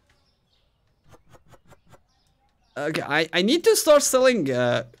 Okay, I need to start selling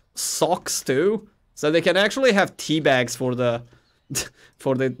socks too, so they can actually have tea bags for the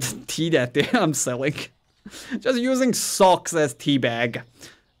tea that I'm selling. Just using socks as tea bag,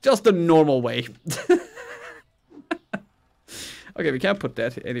 just the normal way. Okay, we can't put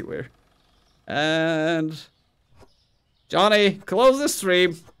that anywhere. And Johnny, close the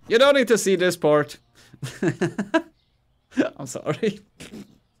stream. You don't need to see this part. I'm sorry.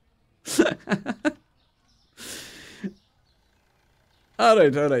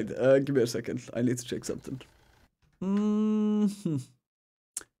 Alright. Give me a second. I need to check something.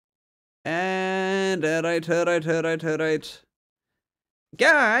 And alright.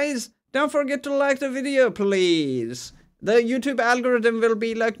 Guys, don't forget to like the video, please. The YouTube algorithm will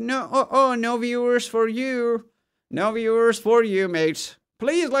be like, no, no viewers for you. No viewers for you, mates.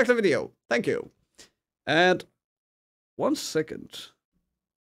 Please like the video. Thank you. And 1 second.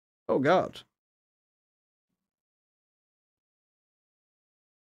 Oh god.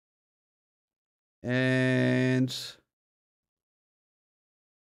 And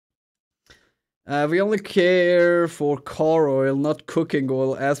we only care for car oil, not cooking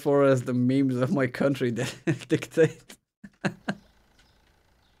oil, as far as the memes of my country dictate.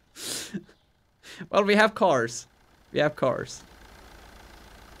 Well, we have cars. We have cars.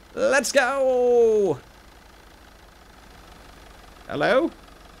 Let's go! Hello?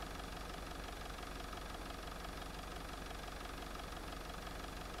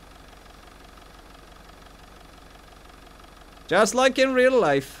 Just like in real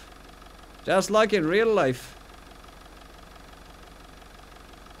life. Just like in real life.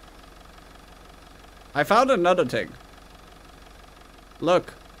 I found another thing.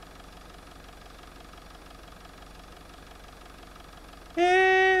 Look.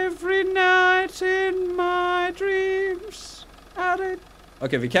 Every night in my dreams.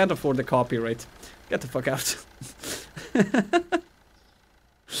 Okay, we can't afford the copyright. Get the fuck out.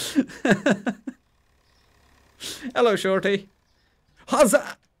 Hello, Shorty.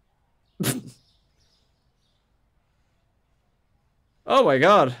 Huzzah! Oh my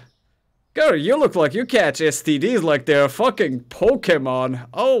god. Girl, you look like you catch STDs like they're fucking Pokemon.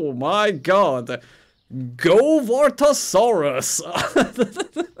 Oh my god. Go Vortosaurus.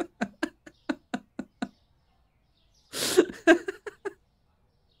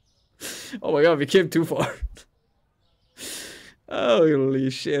 Oh my god, we came too far. Holy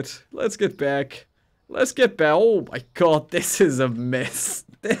shit. Let's get back. Let's get back. Oh my god, this is a mess.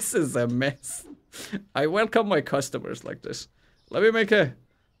 This is a mess. I welcome my customers like this. Let me make a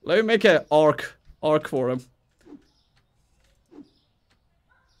arc for him.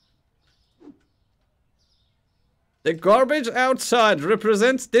 The garbage outside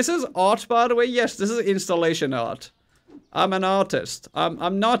represents. This is art, by the way. Yes, this is installation art. I'm an artist.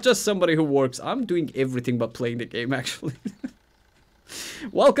 I'm not just somebody who works. I'm doing everything but playing the game, actually.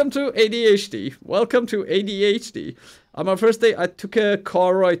 Welcome to ADHD. Welcome to ADHD. On my first day, I took a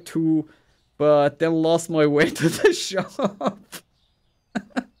car ride too, but then lost my way to the shop.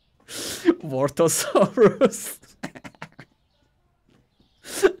 Vortosaurus.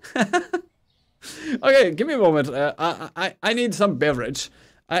 Okay, give me a moment. I need some beverage.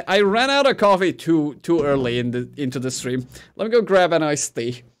 I ran out of coffee too early into the stream. Let me go grab an iced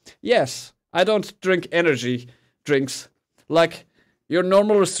tea. Yes, I don't drink energy drinks like your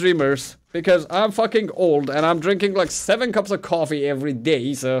normal streamers because I'm fucking old and I'm drinking like 7 cups of coffee every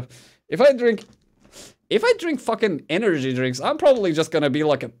day. So if I drink fucking energy drinks, I'm probably just gonna be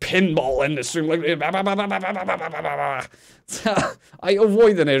like a pinball in the stream. Like, so I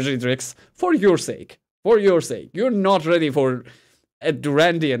avoid energy drinks for your sake. For your sake. You're not ready for a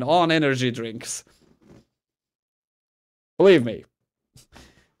Durandian on energy drinks. Believe me.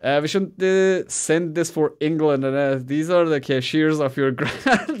 We should send this for England. And these are the cashiers of your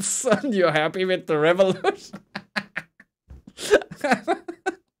grandson. You happy with the revolution?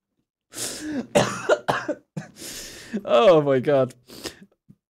 Oh my god.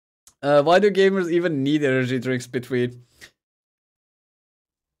 Why do gamers even need energy drinks between?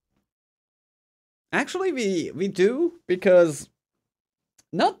 Actually, we do, because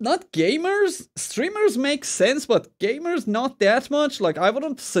not gamers. Streamers make sense, but gamers not that much. Like, I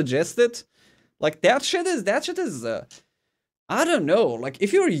wouldn't suggest it. Like, that shit is I don't know. Like,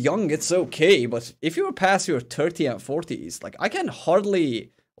 if you're young, it's okay, but if you're past your 30 and 40s, like, I can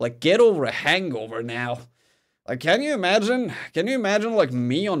hardly like get over a hangover now. Like, can you imagine? Can you imagine, like,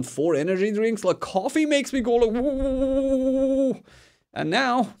 me on 4 energy drinks? Like, coffee makes me go like, woo. And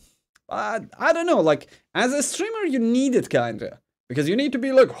now, I don't know. Like, as a streamer, you need it kinda, because you need to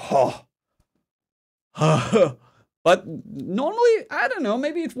be like, But normally, I don't know.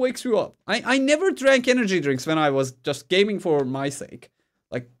 Maybe it wakes you up. I never drank energy drinks when I was just gaming for my sake.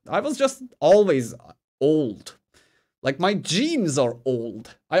 Like, I was just always old. Like, my genes are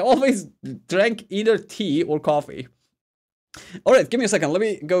old. I always drank either tea or coffee. Alright, give me a second. Let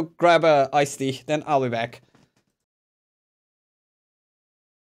me go grab a iced tea, then I'll be back.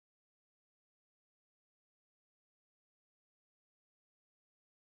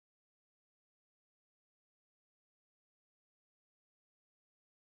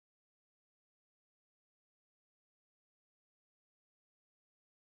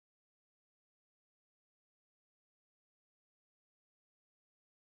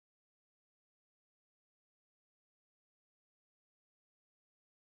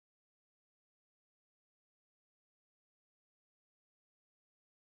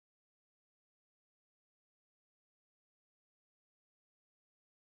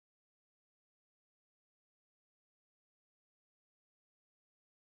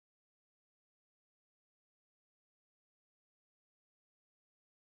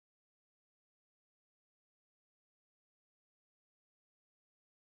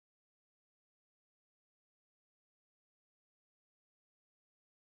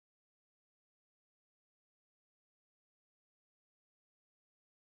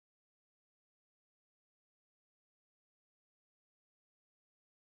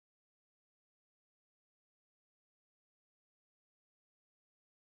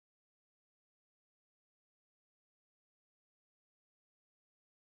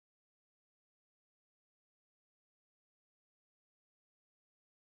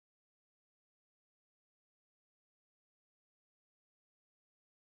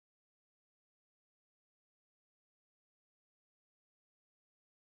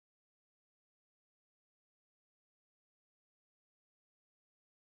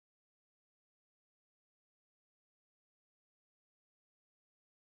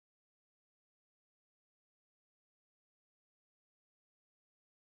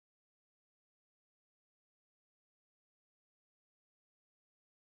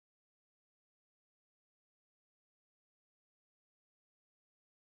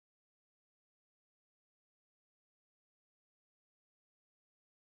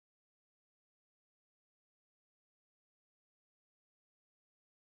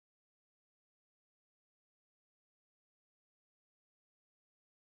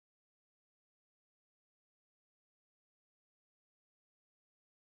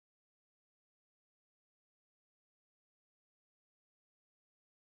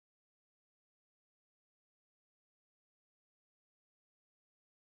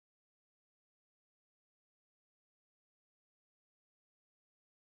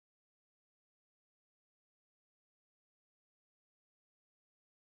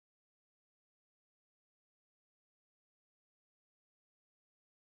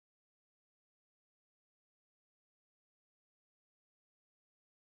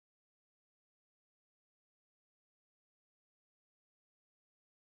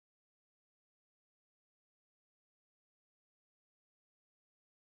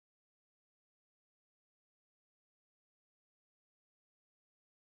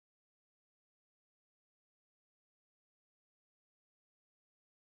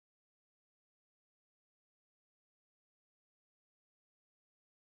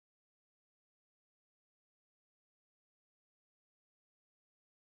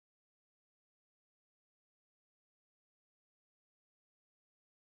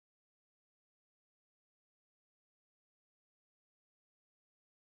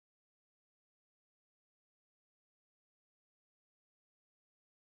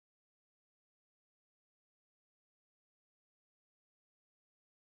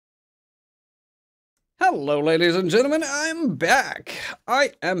 Hello, ladies and gentlemen, I'm back.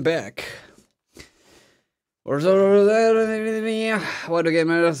 I am back. What do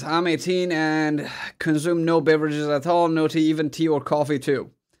gamers? I'm 18 and consume no beverages at all, no tea, even tea or coffee too.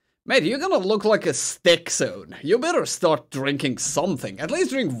 Mate, you're gonna look like a stick soon. You better start drinking something. At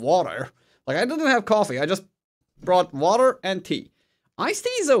least drink water. Like, I didn't have coffee. I just brought water and tea. Iced tea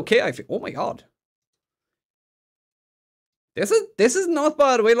is okay, I feel. Oh my god. This is not,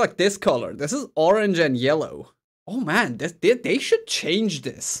 by the way, like this color. This is orange and yellow. Oh man, they should change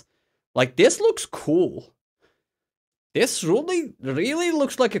this. Like, this looks cool. This really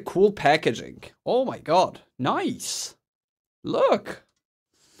looks like a cool packaging. Oh my god. Nice. Look.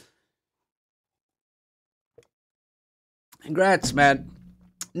 Congrats, man.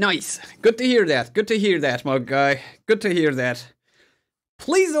 Nice. Good to hear that. Good to hear that, my guy. Good to hear that.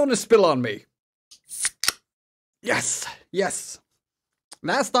 Please don't spill on me. Yes. Yes.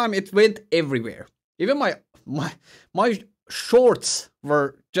 Last time it went everywhere. Even my shorts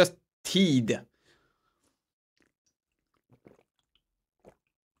were just teed.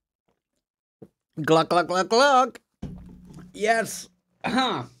 Gluck, gluck, gluck, gluck. Yes.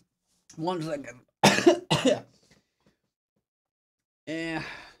 1 second. Yeah.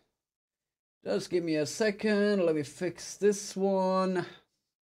 Just give me a second. Let me fix this one.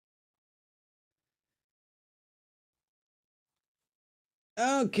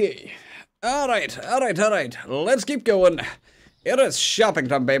 Okay. Alright. Let's keep going. It is shopping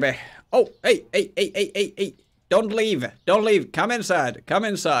time, baby. Oh, hey. Don't leave. Don't leave. Come inside. Come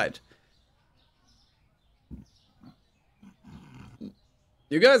inside.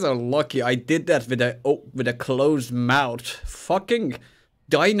 You guys are lucky I did that with a closed mouth. Fucking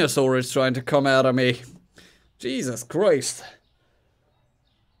dinosaur is trying to come out of me. Jesus Christ.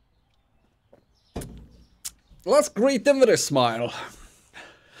 Let's greet them with a smile.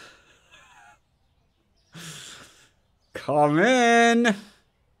 Come in.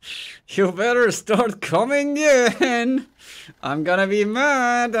 You better start coming in. I'm gonna be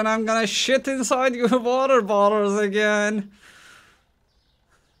mad and I'm gonna shit inside your water bottles again.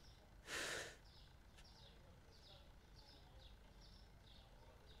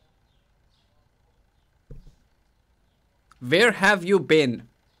 Where have you been?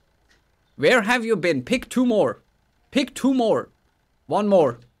 Where have you been? Pick 2 more. Pick 2 more. 1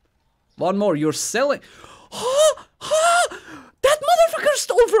 more. 1 more. You're selling. That motherfucker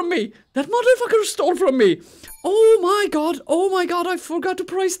stole from me. That motherfucker stole from me. Oh my god. Oh my god. I forgot to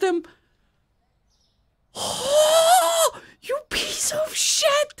price them. You piece of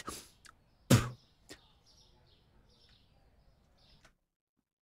shit.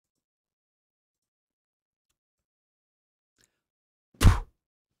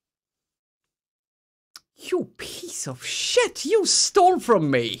 You piece of shit! You stole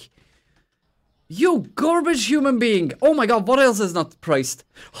from me! You garbage human being! Oh my god, what else is not priced?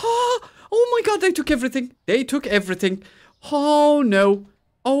 Oh my god, they took everything! They took everything! Oh no!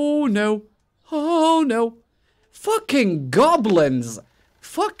 Oh no! Oh no! Fucking goblins!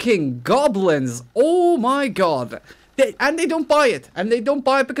 Fucking goblins! Oh my god! And they don't buy it! And they don't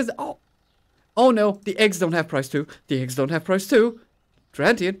buy it because... Oh no, the eggs don't have price too! The eggs don't have price too!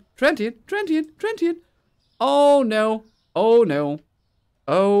 Transient! Oh no. Oh no.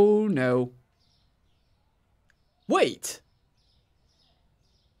 Oh no. Wait.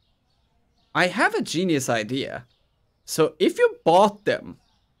 I have a genius idea. So if you bought them,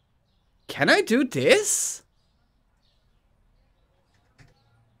 can I do this?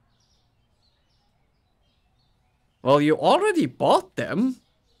 Well, you already bought them.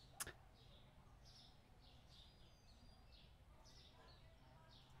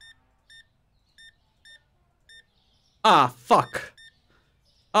 Ah, fuck.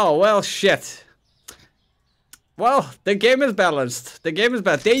 Oh, well, shit. Well, the game is balanced. The game is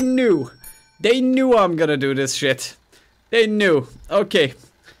bad. They knew. They knew I'm gonna do this shit. They knew. Okay.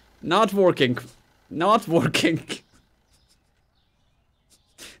 Not working. Not working.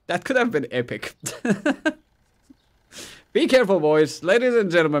 That could have been epic. Be careful, boys. Ladies and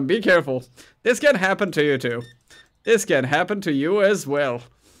gentlemen, be careful. This can happen to you too. This can happen to you as well.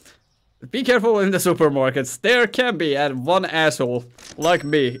 Be careful in the supermarkets. There can be one asshole like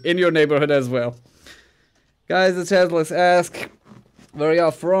me in your neighborhood as well. Guys, the chat, let's ask where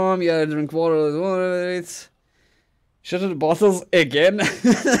y'all from. Yeah, drink water. It's shut the bottles again.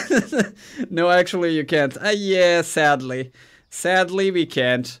 No, actually, you can't. Yeah, sadly. Sadly, we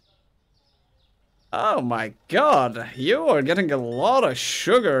can't. Oh my god, you are getting a lot of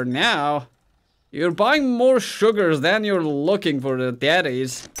sugar now. You're buying more sugars than you're looking for the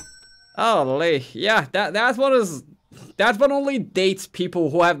daddies. Holy, yeah, that's what only dates people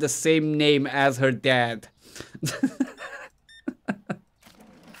who have the same name as her dad.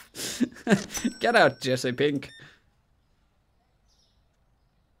 Get out, Jesse Pink.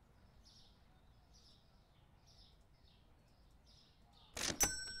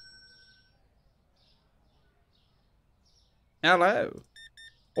 Hello.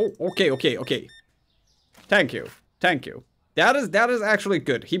 Oh, okay. Thank you. That is actually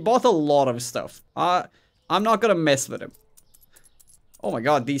good. He bought a lot of stuff. I'm not gonna mess with him. Oh my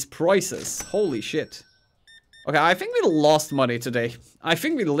god, these prices. Holy shit. Okay, I think we lost money today. I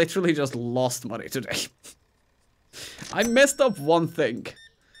think we literally just lost money today. I messed up one thing.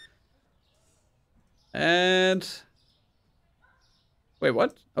 And... wait,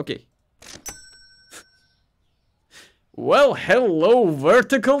 what? Okay. Well, hello,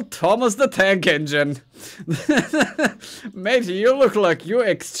 Vertical Thomas the Tank Engine. Mate, you look like you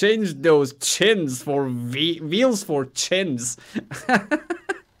exchanged those chins for wheels for chins.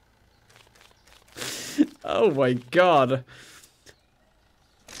 Oh my god.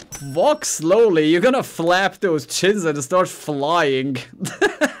 Walk slowly, you're gonna flap those chins and start flying.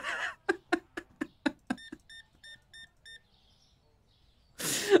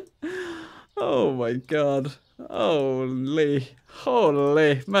 Oh my god. Holy.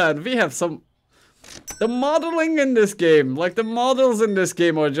 Man, we have some... the modeling in this game, like the models in this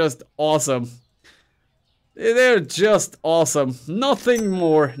game are just awesome. They're just awesome. Nothing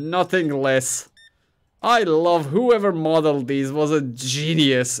more, nothing less. I love whoever modeled these was a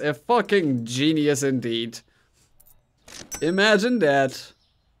genius. A fucking genius indeed. Imagine that.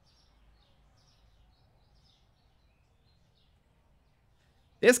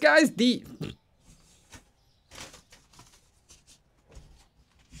 This guy's deep.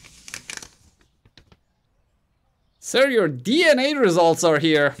 Sir, your DNA results are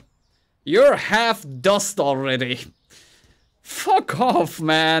here. You're half dust already. Fuck off,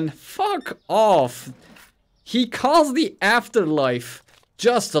 man. Fuck off. He calls the afterlife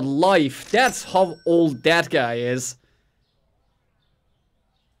just life. That's how old that guy is.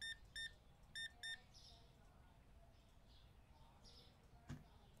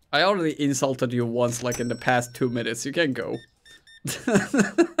 I already insulted you once, like in the past 2 minutes. You can go.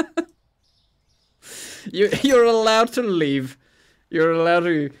 You're allowed to leave. You're allowed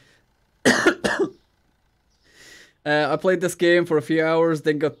to... I played this game for a few hours,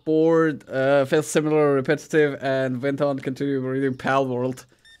 then got bored, felt similar, repetitive, and went on to continue reading Pal World.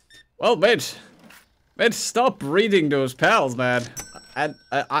 Well, mate, stop reading those pals, man. And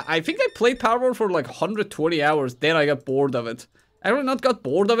I think I played Pal World for like 120 hours, then I got bored of it. I really not got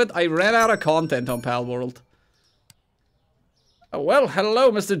bored of it, I ran out of content on Pal World. Oh, well,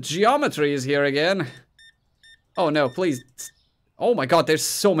 hello, Mr. Geometry is here again. Oh no, please. Oh my god, there's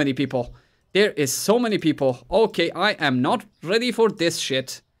so many people. There is so many people. Okay, I am not ready for this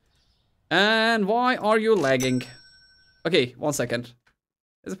shit. And why are you lagging? Okay, 1 second.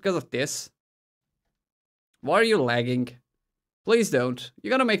 Is it because of this? Why are you lagging? Please don't.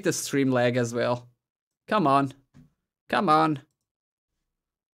 You're gonna make the stream lag as well. Come on. Come on.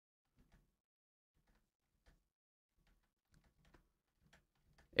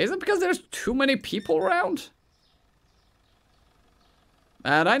 Is it because there's too many people around?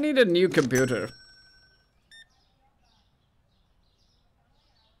 And I need a new computer.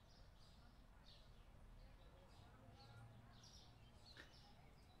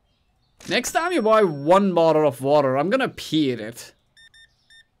 Next time you buy 1 bottle of water, I'm gonna pee in it.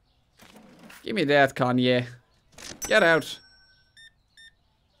 Give me that, Kanye. Get out.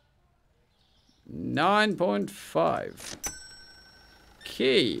 9.5.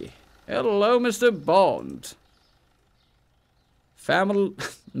 Okay. Hello, Mr. Bond. Family...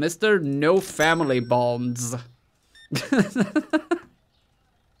 Mr. No Family Bonds.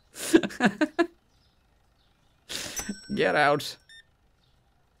 Get out.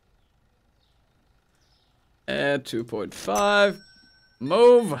 2.5.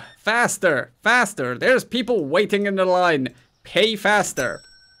 Move faster. Faster. There's people waiting in the line. Pay faster.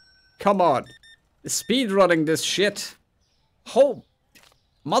 Come on. Speed running this shit. Oh.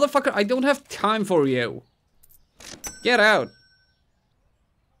 Motherfucker, I don't have time for you. Get out.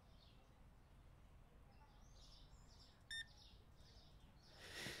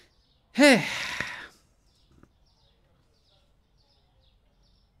 Hey.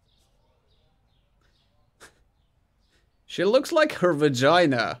 She looks like her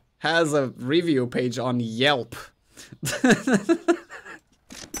vagina has a review page on Yelp.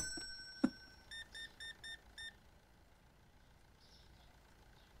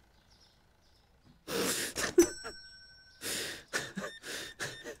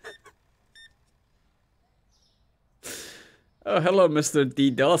 Oh, hello, Mr.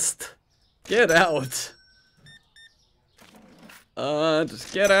 D-Dust. Get out.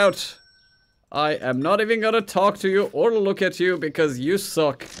 Just get out. I am not even gonna talk to you or look at you because you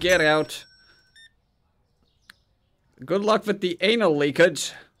suck. Get out. Good luck with the anal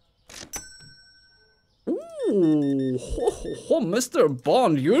leakage. Ooh, Oh, Mr.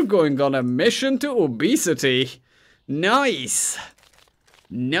 Bond, you're going on a mission to obesity. Nice.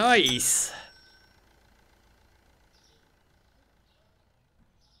 Nice.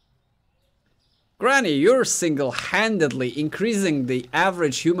 Granny, you're single-handedly increasing the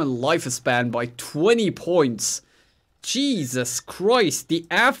average human lifespan by 20 points. Jesus Christ, the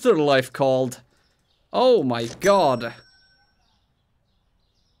afterlife called. Oh my god.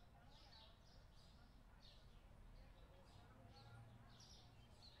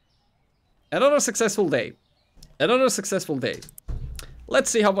 Another successful day. Another successful day. Let's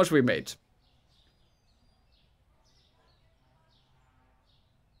see how much we made.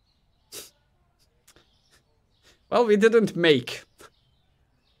 Well, we didn't make.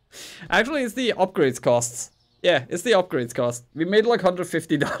 Actually, it's the upgrades costs. Yeah, it's the upgrades cost. We made like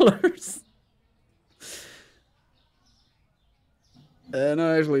 $150.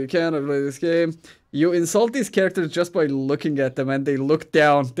 No, actually, you can't play this game. You insult these characters just by looking at them and they look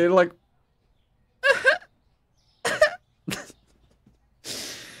down. They're like...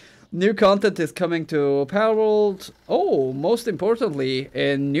 New content is coming to Palworld. Oh, most importantly,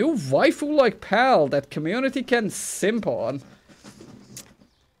 a new waifu-like pal that community can simp on.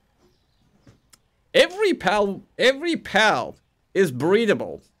 Every pal is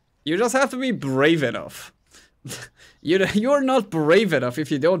breedable. You just have to be brave enough. You're not brave enough if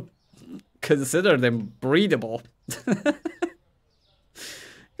you don't consider them breedable.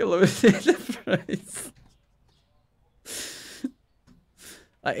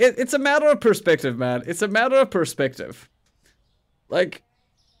 It's a matter of perspective, man. It's a matter of perspective. Like,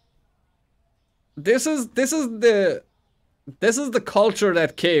 this is the culture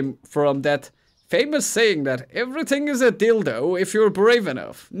that came from that famous saying that everything is a dildo if you're brave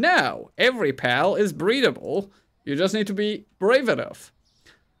enough. Now, every pal is breedable. You just need to be brave enough.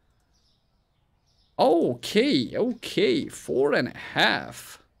 Okay,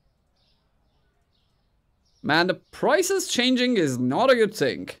 4.5. Man, the prices changing is not a good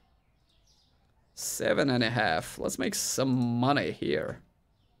thing. 7.5. Let's make some money here.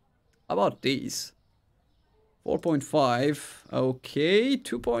 How about these? 4.5. Okay,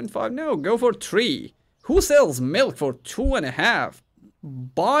 2.5. No, go for 3. Who sells milk for 2.5?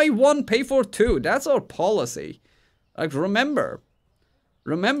 Buy 1, pay for 2. That's our policy. Like, remember,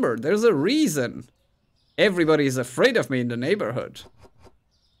 there's a reason everybody is afraid of me in the neighborhood.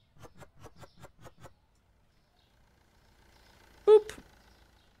 Boop.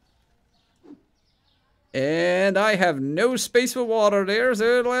 And I have no space for water there.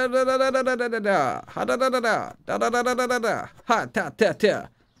 So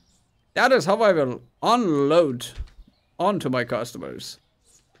that is how I will unload onto my customers.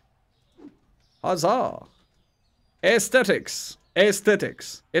 Huzzah. Aesthetics.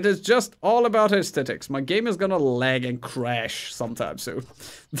 Aesthetics. It is just all about aesthetics. My game is gonna lag and crash sometime soon.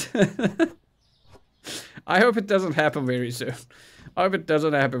 I hope it doesn't happen very soon. I hope it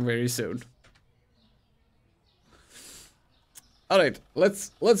doesn't happen very soon. Alright,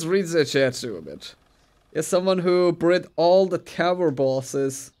 let's read the chat through a bit. As someone who bred all the tower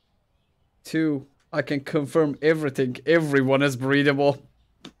bosses too, I can confirm everything. Everyone is breedable.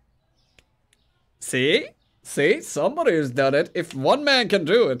 See? See? Somebody has done it. If one man can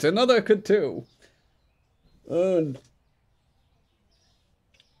do it, another could too. And...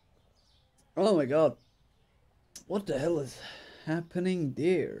 oh my god. What the hell is happening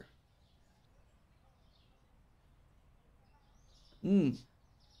there?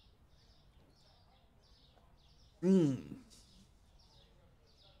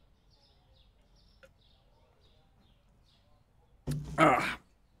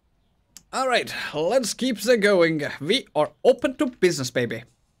 Alright, let's keep the going. We are open to business, baby.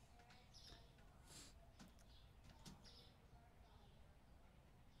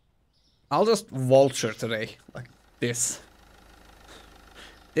 I'll just vulture today, like this.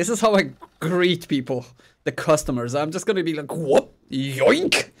 This is how I greet people, the customers. I'm just gonna be like, what?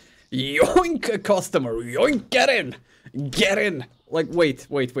 Yoink! Yoink, a customer! Yoink, get in! Get in! Like, wait,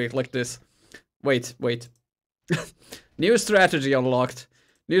 like this. Wait. New strategy unlocked.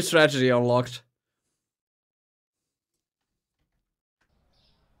 New strategy unlocked.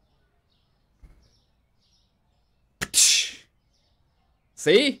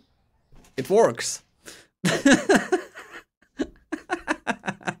 See? It works.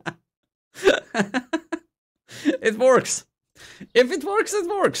 It works. If it works, it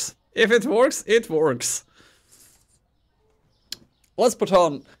works. If it works, it works. Let's put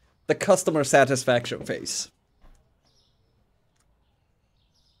on the customer satisfaction face.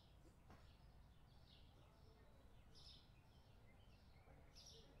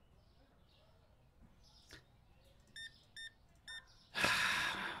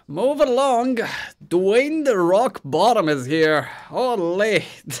 Move along. Dwayne the Rock Bottom is here. Holy.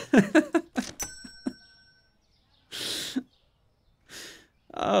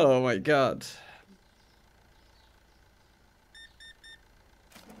 Oh my god.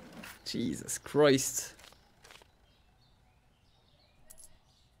 Jesus Christ.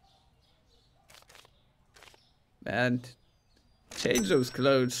 Man, change those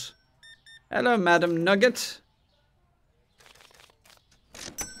clothes. Hello, Madam Nugget.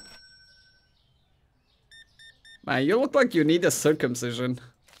 Man, you look like you need a circumcision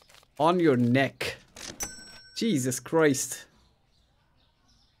on your neck. Jesus Christ.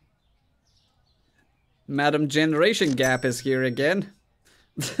 Madam Generation Gap is here again.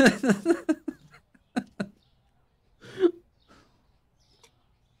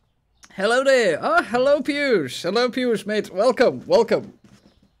 Hello there. Oh, hello Piers. Hello Piers, mate. Welcome, welcome.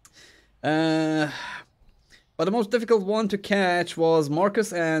 But the most difficult one to catch was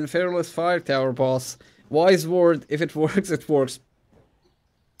Marcus and Fearless Fire Tower boss. Wise word, if it works, it works.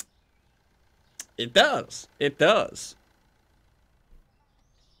 It does. It does.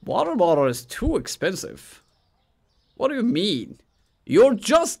 Water bottle is too expensive. What do you mean? You're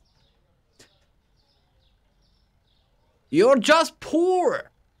just poor.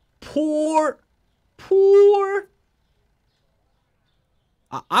 Poor.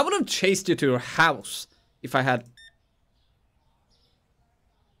 I would have chased you to your house if I had.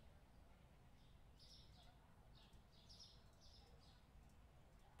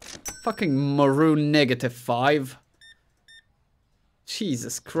 Fucking maroon -5.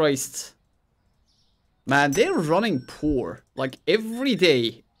 Jesus Christ. Man, they're running poor. Like, every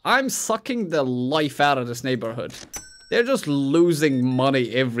day, I'm sucking the life out of this neighborhood. They're just losing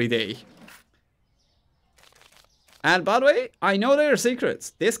money every day. And by the way, I know their secrets.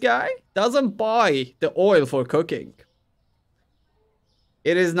 This guy doesn't buy the oil for cooking.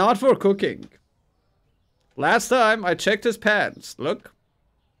 It is not for cooking. Last time I checked his pants. Look.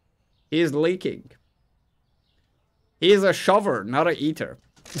 He's leaking. He's a shover, not an eater.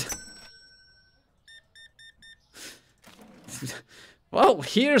 Well,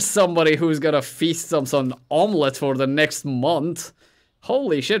 here's somebody who's gonna feast on some omelet for the next month.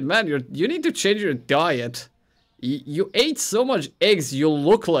 Holy shit, man, you need to change your diet. You ate so much eggs, you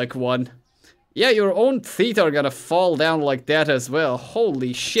look like one. Yeah, your own teeth are gonna fall down like that as well.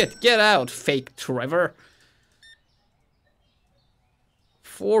 Holy shit, get out, fake Trevor.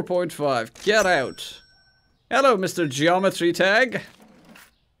 4.5, get out. Hello, Mr. Geometry Tag.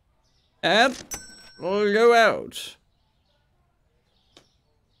 And we'll go out.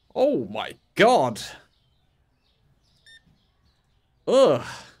 Oh my god. Ugh.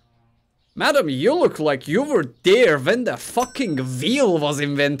 Madam, you look like you were there when the fucking wheel was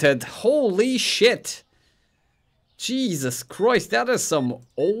invented. Holy shit. Jesus Christ, that is some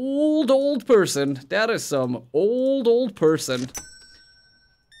old person. That is some old person.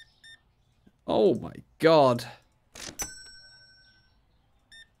 Oh my god.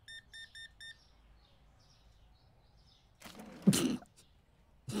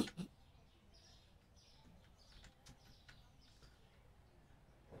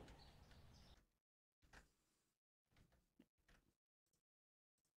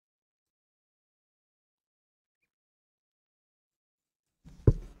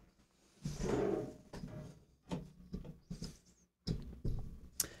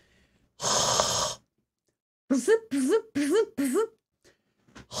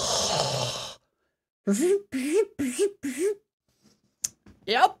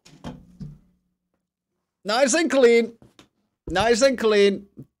 Yep. Nice and clean. Nice and clean.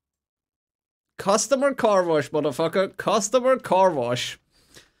 Customer car wash, motherfucker. Customer car wash.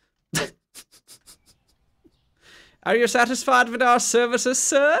 Are you satisfied with our services,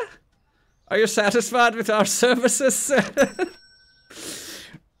 sir? Are you satisfied with our services, sir?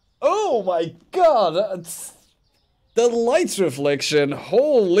 Oh my god. The light reflection.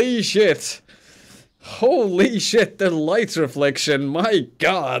 Holy shit. Holy shit, the light reflection. My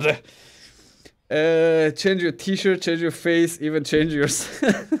god. Change your t-shirt, change your face, even change your...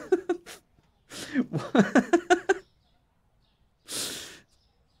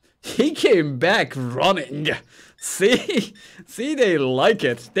 He came back running. See? See, they like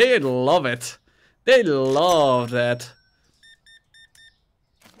it. They love it. They love that.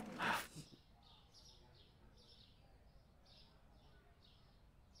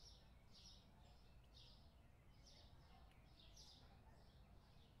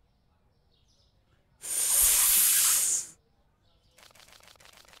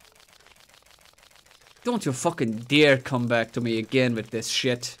 Don't you fucking dare come back to me again with this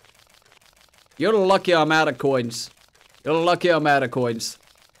shit. You're lucky I'm out of coins. You're lucky I'm out of coins.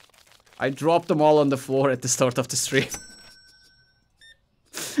 I dropped them all on the floor at the start of the stream.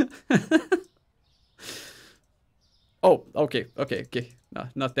 Oh, okay. No,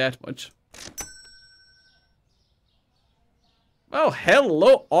 not that much. Well,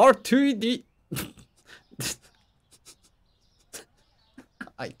 hello, R2D.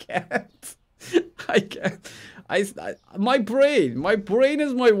 I can't. My brain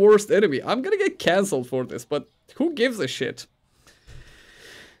is my worst enemy. I'm gonna get cancelled for this, but who gives a shit?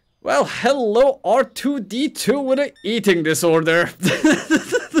 Well, hello, R2D2 with an eating disorder.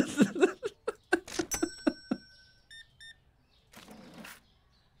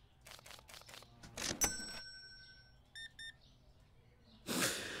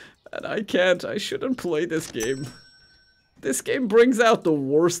 And I shouldn't play this game. This game brings out the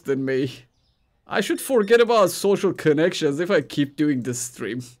worst in me. I should forget about social connections if I keep doing this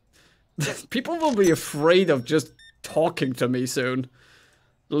stream. People will be afraid of just talking to me soon.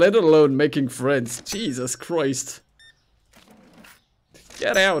 Let alone making friends. Jesus Christ.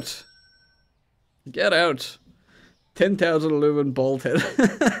 Get out. Get out. 10,000 lumen bald head.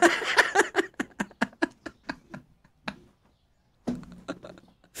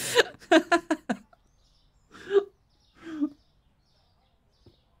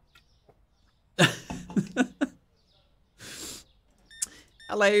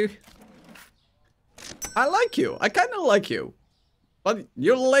 Hello. I like you. I kind of like you. But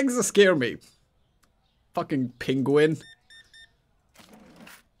your legs scare me. Fucking penguin.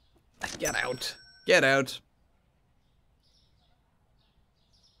 Get out. Get out.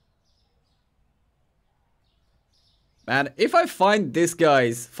 Man, if I find this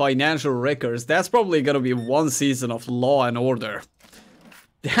guy's financial records, that's probably gonna be one season of Law and Order.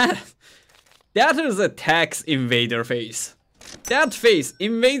 That is a tax invader face. That face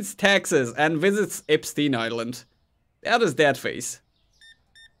invades taxes and visits Epstein Island. That is that face.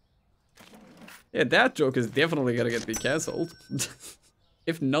 Yeah, that joke is definitely gonna get me cancelled.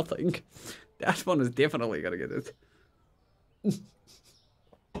 If nothing, that one is definitely gonna get it.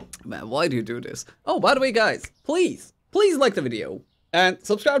 Man, why do you do this? Oh, by the way, guys, please like the video and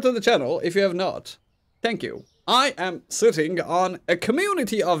subscribe to the channel if you have not. Thank you. I am sitting on a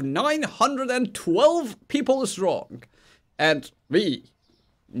community of 912 people strong. And we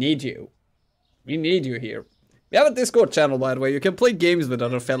need you. We need you here. We have a Discord channel, by the way. You can play games with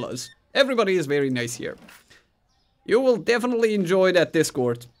other fellas. Everybody is very nice here. You will definitely enjoy that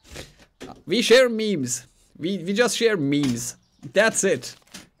Discord. We share memes. We just share memes. That's it.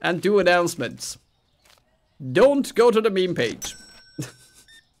 And do announcements. Don't go to the meme page.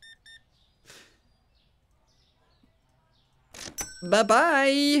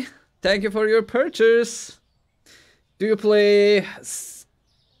 Bye-bye. Thank you for your purchase. Do you play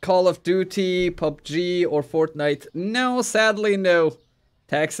Call of Duty, PUBG, or Fortnite? No, sadly no.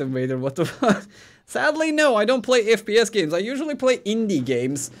 Tax Invader, what the fuck? Sadly no, I don't play FPS games. I usually play indie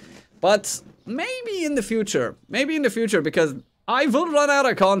games. But maybe in the future. Maybe in the future, because I will run out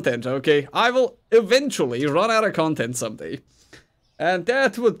of content, okay? I will eventually run out of content someday. And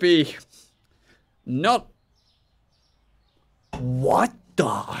that would be not... What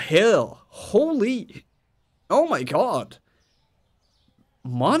the hell? Holy... Oh my god.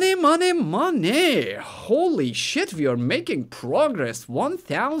 Money, money, money. Holy shit, we are making progress.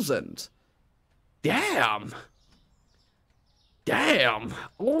 1,000. Damn. Damn.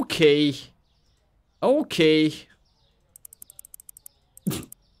 Okay. Okay.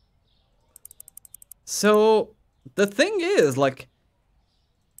 So, the thing is, like,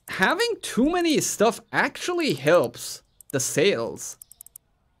 having too many stuff actually helps the sales.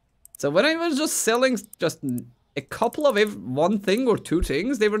 So when I was just selling just a couple of one thing or two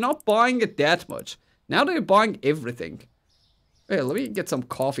things, they were not buying it that much. Now they're buying everything. Hey, let me get some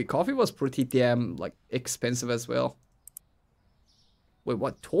coffee. Coffee was pretty damn, like, expensive as well. Wait,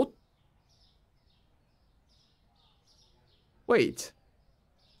 what? Wait.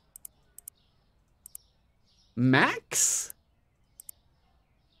 Max?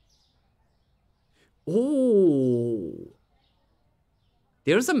 Oh.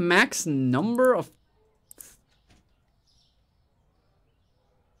 There's a max number of...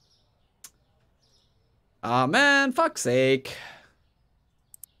 Ah, man, fuck's sake.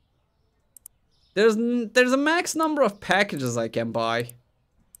 There's a max number of packages I can buy.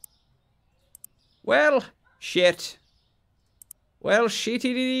 Well, shit. Well,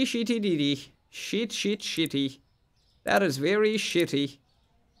 shitty-diddy, shitty-diddy. Shitty. That is very shitty.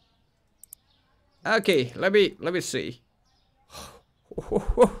 Okay, let me see.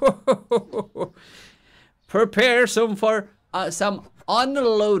 Prepare some for some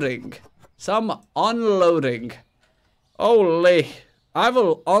unloading. Some unloading. Holy. I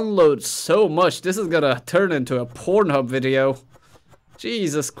will unload so much. This is gonna turn into a Pornhub video.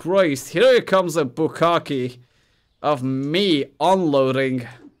 Jesus Christ. Here comes a bukkake of me unloading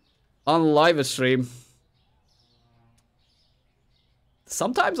on live stream.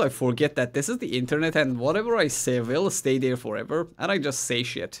 Sometimes I forget that this is the internet and whatever I say will stay there forever. And I just say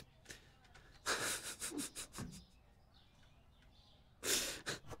shit.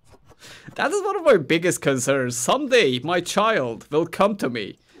 That is one of my biggest concerns. Someday, my child will come to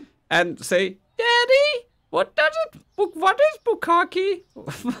me and say, Daddy, what is bukkake?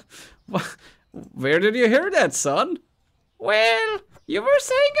 Where did you hear that, son? Well, you were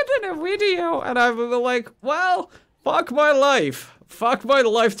saying it in a video. And I will be like, well, fuck my life. Fuck my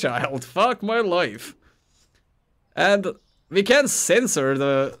life, child. Fuck my life. And we can't censor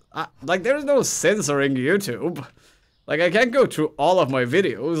the... like, there's no censoring YouTube. Like, I can't go through all of my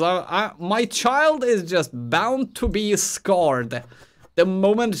videos. My child is just bound to be scarred the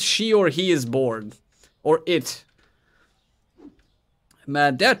moment she or he is born. Or it.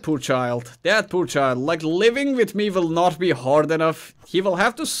 Man, that poor child. That poor child. Like, living with me will not be hard enough. He will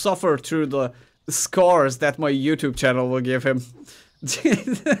have to suffer through the scars that my YouTube channel will give him.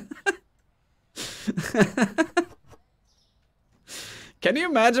 Can you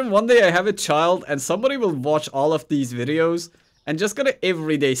imagine one day I have a child and somebody will watch all of these videos and just gonna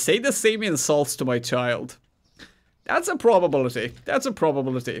every day say the same insults to my child? That's a probability. That's a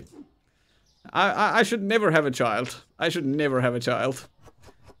probability. I should never have a child. I should never have a child.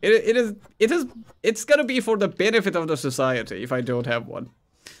 It's gonna be for the benefit of the society if I don't have one.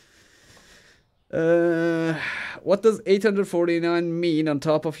 What does 849 mean on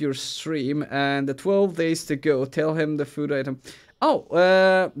top of your stream and the 12 days to go? Tell him the food item. Oh,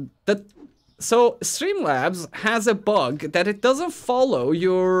 so Streamlabs has a bug that it doesn't follow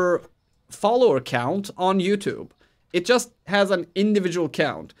your follower count on YouTube. It just has an individual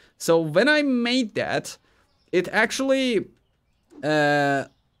count. So when I made that, it actually, oh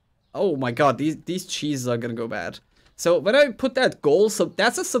my god, these cheeses are gonna go bad. So when I put that goal, so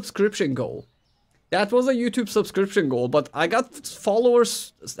that's a subscription goal. That was a YouTube subscription goal, but I got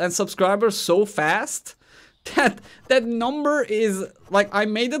followers and subscribers so fast that number is, like, I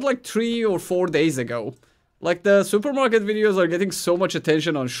made it like 3 or 4 days ago. Like, the supermarket videos are getting so much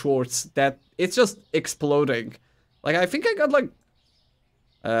attention on shorts that it's just exploding. Like, I think I got like,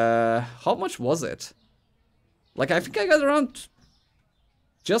 how much was it? Like, I think I got around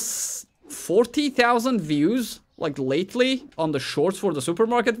just 40,000 views, like, lately on the shorts for the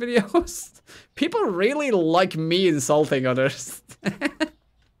supermarket videos. People really like me insulting others.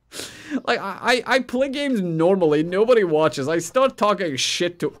 Like, I play games normally, nobody watches. I start talking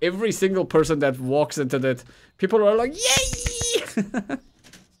shit to every single person that walks into that. People are like, yay!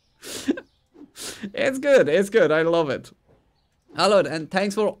 It's good, I love it. I love it, and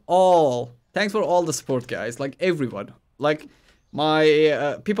thanks for all the support, guys. Like, everyone. Like,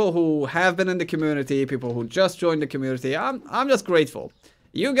 my people who have been in the community, people who just joined the community, I'm just grateful.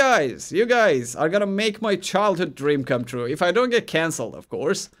 You guys are gonna make my childhood dream come true. If I don't get cancelled, of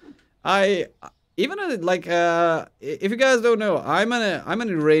course. Even like, if you guys don't know, I'm an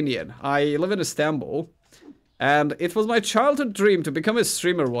Iranian. I live in Istanbul, and it was my childhood dream to become a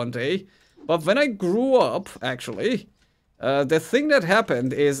streamer one day. But when I grew up, actually, the thing that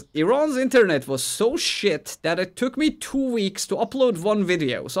happened is Iran's internet was so shit that it took me 2 weeks to upload one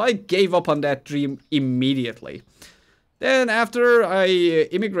video. So I gave up on that dream immediately. Then after I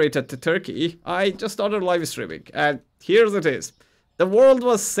immigrated to Turkey, I just started live streaming, and here's it is. The world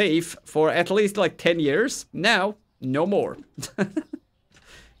was safe for at least like 10 years. Now, no more.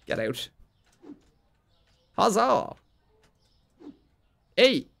 Get out. Huzzah.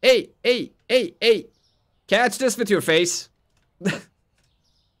 Hey. Catch this with your face.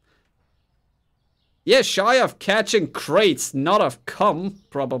 Yeah, shy of catching crates, not of cum,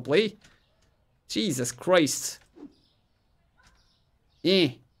 probably. Jesus Christ.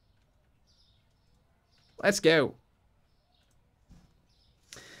 Let's go.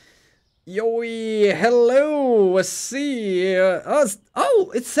 Yoi, hello, let's see,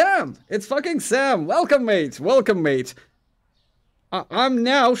 oh, it's Sam, it's fucking Sam, welcome mate, I'm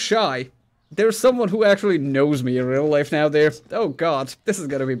now shy. There's someone who actually knows me in real life now there. Oh god, this is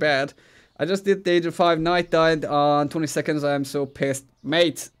gonna be bad. I just did the Age of 5 night, died on 20 seconds, I'm so pissed.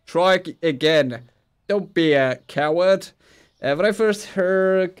 Mate, try again, don't be a coward. When I first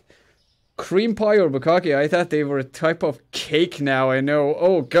heard cream pie or bukkake, I thought they were a type of cake now, I know,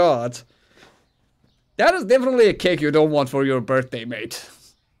 oh god. That is definitely a cake you don't want for your birthday, mate.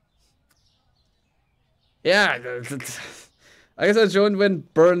 Yeah, I guess I joined when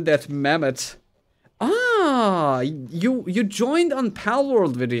burned that mammoth. Ah, Ah, you joined on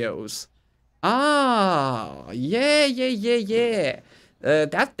Palworld videos. Ah, yeah.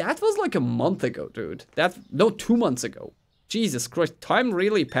 That was like a month ago, dude. No, 2 months ago. Jesus Christ, time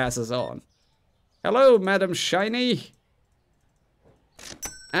really passes on. Hello, Madam Shiny.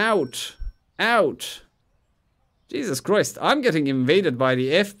 Out. Jesus Christ, I'm getting invaded by the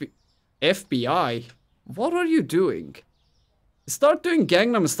FBI. What are you doing? Start doing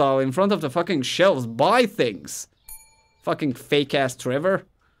Gangnam Style in front of the fucking shelves. Buy things. Fucking fake ass Trevor.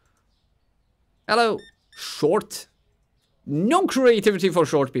 Hello. Short. No creativity for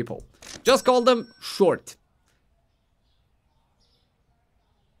short people. Just call them short.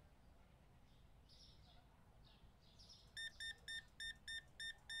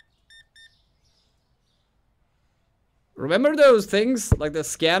 Remember those things? Like the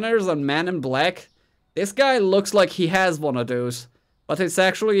scanners on Man in Black? This guy looks like he has one of those, but it's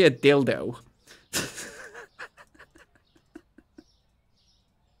actually a dildo.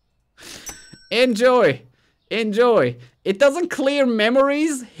 Enjoy. It doesn't clear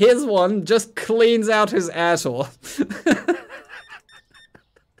memories. His one just cleans out his asshole.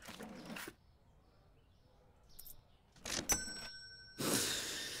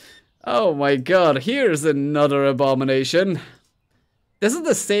 Oh my god, here's another abomination. This is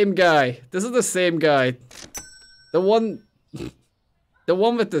the same guy. The one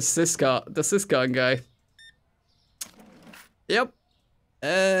with the Syscon guy. Yep.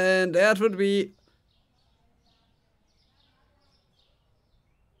 And that would be...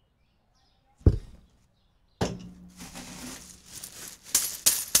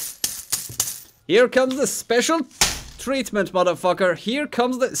 Here comes the special treatment, motherfucker. Here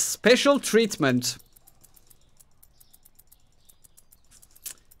comes the special treatment.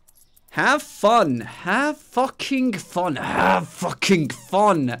 Have fun. Have fucking fun. Have fucking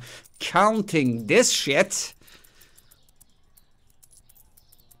fun counting this shit.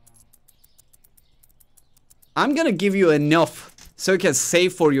 I'm gonna give you enough so you can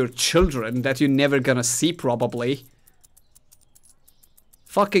save for your children that you're never gonna see, probably.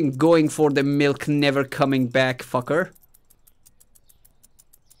 Fucking going for the milk, never coming back, fucker.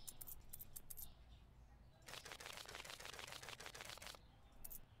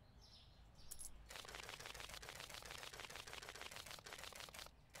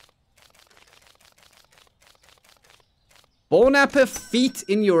 Bon appetit feet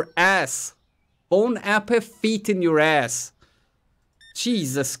in your ass. Bon appetit feet in your ass.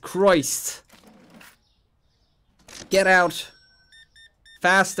 Jesus Christ. Get out.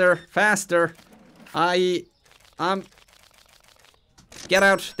 Faster. Get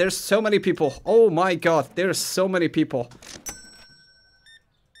out. There's so many people. Oh my god, there's so many people.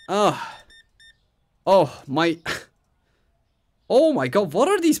 Oh my. Oh my god, what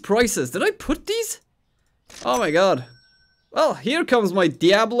are these prices? Did I put these? Oh my god. Well, here comes my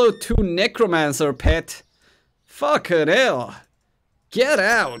Diablo 2 Necromancer pet. Fucking hell. Get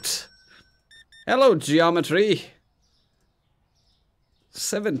out. Hello, Geometry.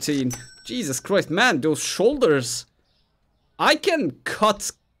 17. Jesus Christ, man, those shoulders. I can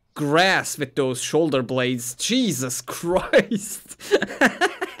cut grass with those shoulder blades. Jesus Christ.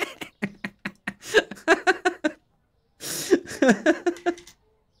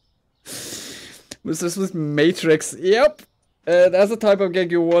 This was Matrix. Yep. That's the type of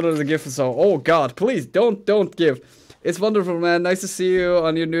gig you wanted to give, so oh god, please don't give. It's wonderful, man. Nice to see you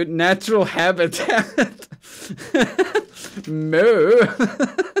on your new natural habitat. Mo?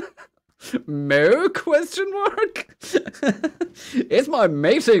 Mo? Question mark? It's my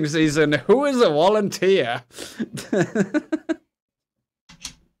mating season. Who is a volunteer?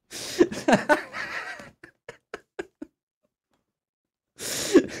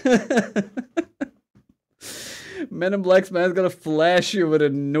 Men in Black's man's gonna flash you with a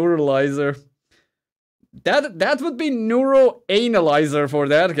neuralizer. That would be neuro-analyzer for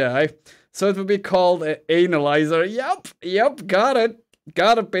that guy. So it would be called an analyzer. Yep, got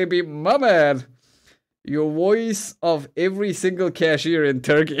it, baby, my man. Your voice of every single cashier in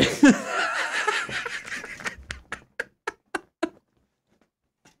Turkey.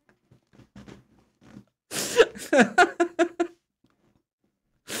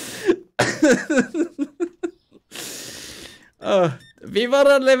 Viva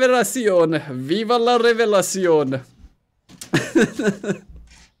la revelación! Viva la revelación!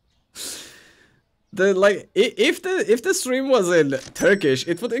 If the stream was in Turkish,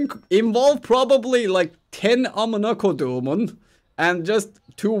 it would involve probably like 10 amına koduğumun and just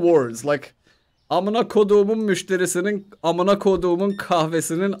 2 words like amına koduğumun müşterisinin amına koduğumun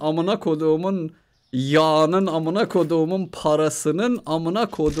kahvesinin amına koduğumun Yağının amına koduğumun parasının amına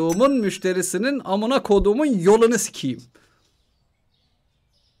koduğumun müşterisinin amına koduğumun yolunu sikeyim.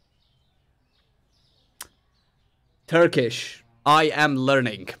 Turkish. I am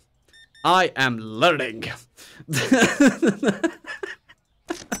learning. I am learning.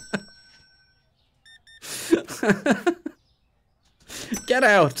 Get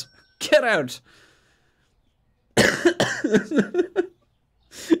out. Get out.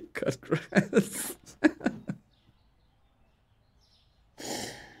 Cut grass.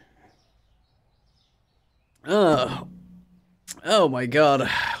 Oh my god.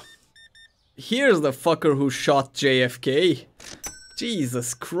 Here's the fucker who shot JFK.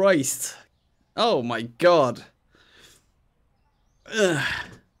 Jesus Christ. Oh my god.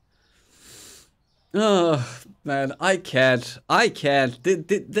 Oh man, I can't.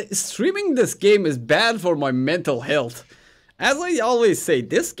 Streaming this game is bad for my mental health. As I always say,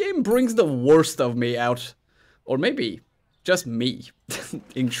 this game brings the worst of me out. Or maybe just me,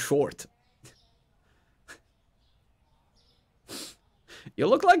 in short. You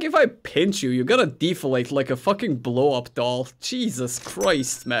look like if I pinch you, you're gonna deflate like a fucking blow-up doll. Jesus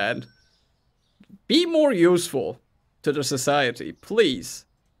Christ, man. Be more useful to the society, please.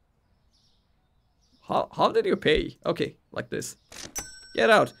 How did you pay? Okay, like this. Get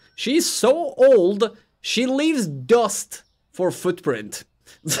out. She's so old, she leaves dust for footprint.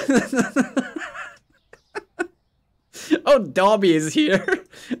 Oh, Dobby is here.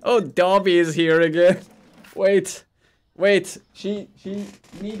 Oh, Dobby is here again. Wait. Wait. She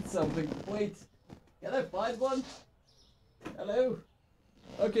needs something. Wait. Can I find one? Hello?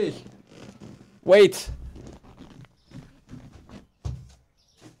 Okay. Wait.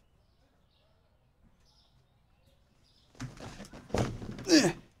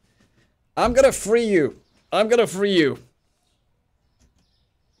 I'm gonna free you. I'm gonna free you.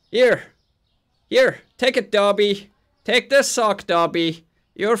 Here. Here. Take it, Dobby. Take this sock, Dobby.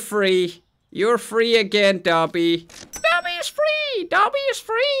 You're free. You're free again, Dobby. Dobby is free! Dobby is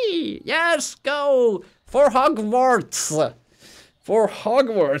free! Yes, go! For Hogwarts! For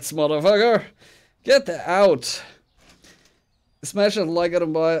Hogwarts, motherfucker! Get out! Smash it like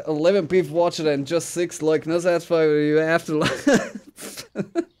it by 11 people watching it and just 6 like no satisfied with you after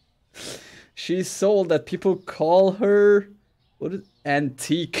She's sold that people call her what is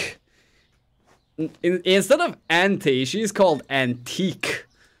antique. Instead of auntie, she's called antique.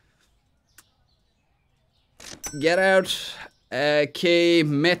 Get out. Okay,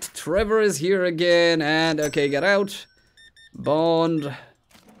 Matt Trevor is here again, and okay, get out. Bond.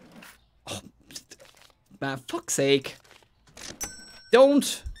 Oh, man, fuck's sake.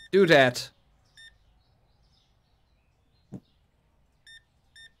 Don't do that.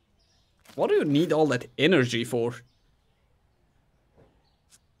 What do you need all that energy for?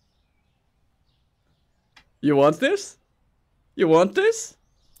 You want this? You want this?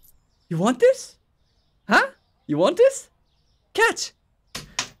 You want this? Huh? You want this? Catch!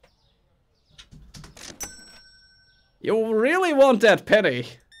 You really want that penny?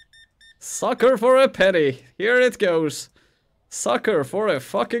 Sucker for a penny. Here it goes. Sucker for a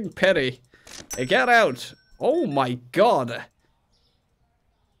fucking penny. Hey, get out. Oh my god.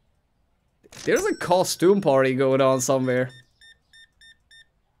 There's a costume party going on somewhere.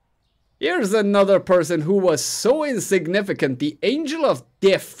 Here's another person who was so insignificant, the angel of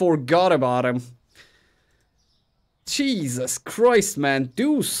death forgot about him. Jesus Christ, man,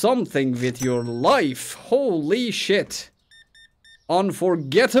 do something with your life. Holy shit.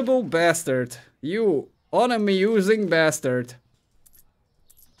 Unforgettable bastard. You unamusing bastard.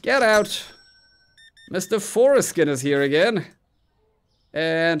 Get out. Mr. Foreskin is here again.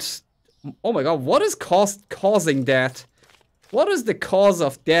 And, oh my god, what is causing that? What is the cause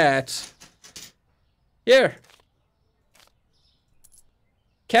of that? Here.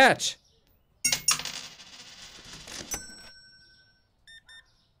 Catch.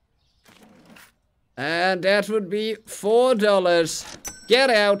 And that would be $4. Get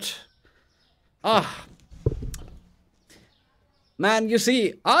out. Ah. Man, you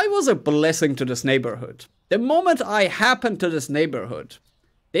see, I was a blessing to this neighborhood. The moment I happened to this neighborhood,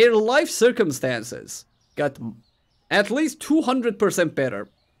 their life circumstances got at least 200% better.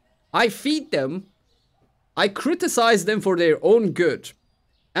 I feed them. I criticize them for their own good.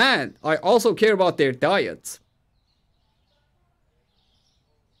 And I also care about their diets.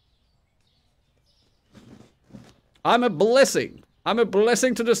 I'm a blessing. I'm a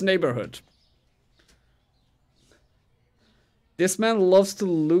blessing to this neighborhood. This man loves to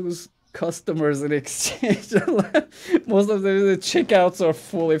lose customers in exchange. Most of the checkouts are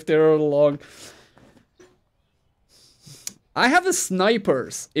full if they're long. I have a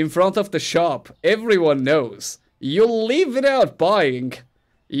snipers in front of the shop. Everyone knows. You leave without buying.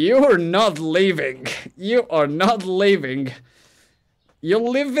 You're not leaving. You are not leaving. You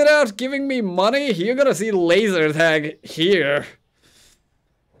leave without giving me money? You're gonna see laser tag here.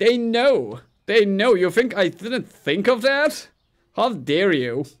 They know. They know. You think I didn't think of that? How dare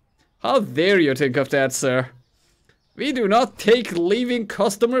you? How dare you think of that, sir? We do not take leaving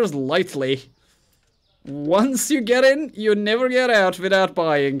customers lightly. Once you get in, you never get out without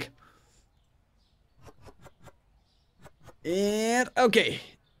buying. And okay.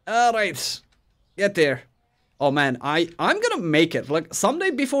 Alright. Get there. Oh man, I'm gonna make it. Like,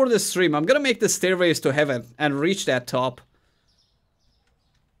 someday before this stream, I'm gonna make the stairways to heaven and reach that top.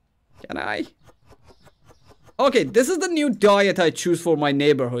 Can I? Okay, this is the new diet I choose for my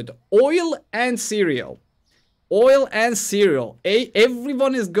neighborhood. Oil and cereal. Oil and cereal.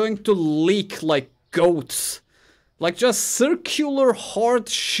 Everyone is going to leak like goats. Like just circular hard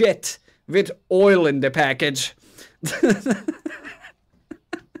shit with oil in the package.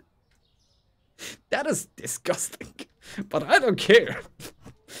 That is disgusting. But I don't care.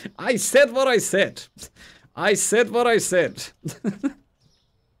 I said what I said. I said what I said.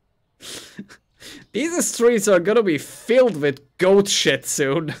 These streets are gonna be filled with goat shit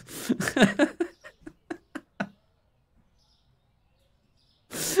soon.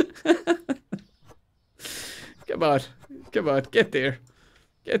 Come on. Come on. Get there.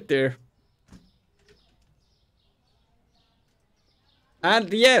 Get there.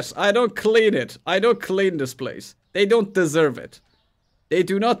 And yes, I don't clean it. I don't clean this place. They don't deserve it. They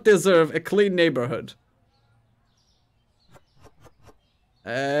do not deserve a clean neighborhood.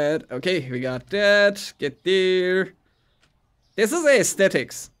 And okay, we got that. Get there. This is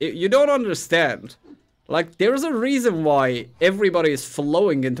aesthetics. You don't understand. Like, there's a reason why everybody is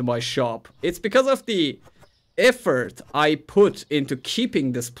flowing into my shop. It's because of the effort I put into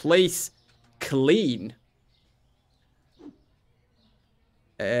keeping this place clean.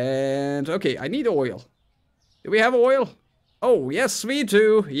 And okay, I need oil. Do we have oil? Oh, yes we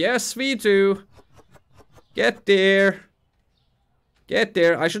do. Yes we do. Get there. Get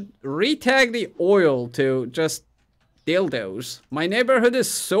there. I should retag the oil to just dildos. My neighborhood is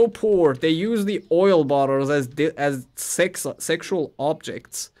so poor. They use the oil bottles as sexual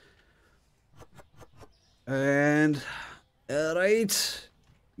objects. And alright.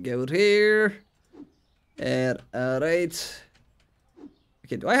 Go here. And alright.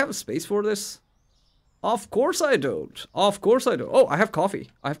 Okay, do I have a space for this? Of course I don't. Of course I don't. Oh, I have coffee.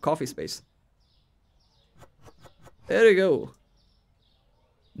 I have coffee space. There you go.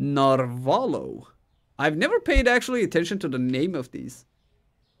 Narvalo. I've never paid actually attention to the name of these.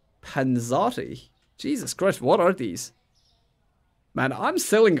 Panzotti. Jesus Christ, what are these? Man, I'm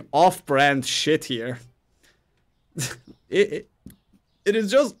selling off-brand shit here. It is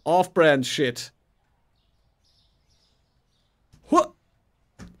just off-brand shit. What?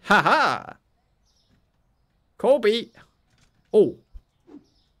 Haha! Kobe! Oh.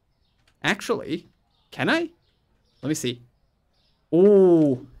 Actually, can I? Let me see.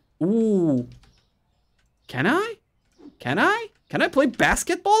 Ooh. Ooh. Can I? Can I? Can I play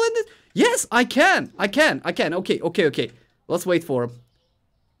basketball in this? Yes, I can. I can. I can. Okay, okay, okay. Let's wait for him.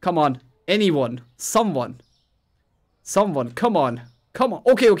 Come on. Anyone. Someone. Someone. Come on. Come on.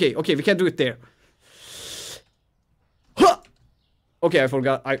 Okay, okay, okay. We can do it there. Huh! Okay, I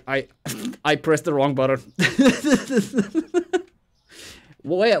forgot. I pressed the wrong button.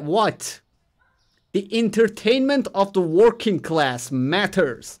 Wait, what? The entertainment of the working class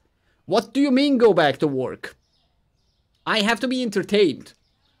matters. What do you mean go back to work? I have to be entertained.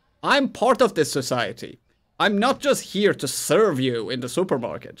 I'm part of this society. I'm not just here to serve you in the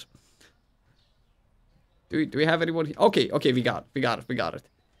supermarket. Do we have anyone here? Okay, okay, we got it.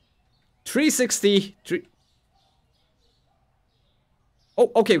 360.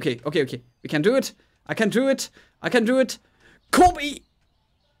 Oh, okay. We can do it. I can do it. Kobe!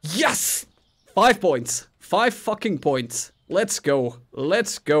 Yes! 5 points. 5 fucking points. Let's go.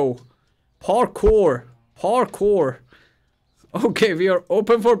 Parkour. Okay, we are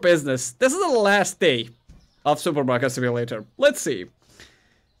open for business. This is the last day of Supermarket Simulator. Let's see.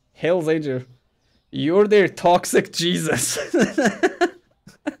 Hell's Angel. You're their toxic Jesus.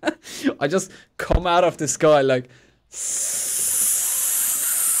 I just come out of the sky like...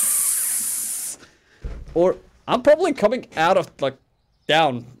 Or I'm probably coming out of, like,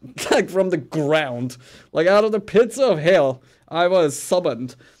 down. Like, from the ground. Like, out of the pits of hell. I was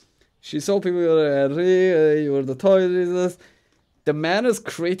summoned. She saw people, you were the toy Jesus. The man is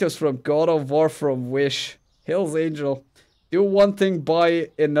Kratos from God of War from Wish. Hell's Angel. Do one thing, buy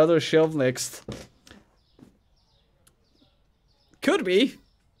another shelf next. Could be.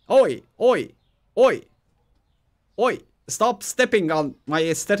 Oi, oi, oi, oi. Stop stepping on my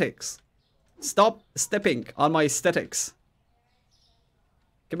aesthetics. Stop stepping on my aesthetics.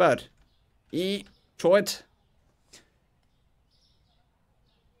 Come on. Throw it.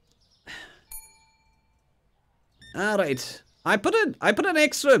 Alright. I put an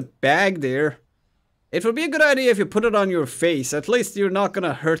extra bag there. It would be a good idea if you put it on your face. At least you're not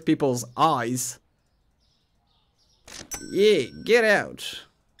gonna hurt people's eyes. Yeah, get out.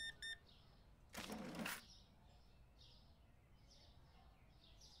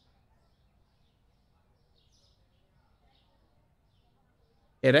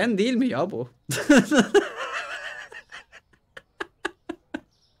 Eren değil mi ya bu?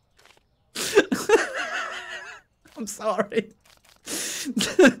 I'm sorry.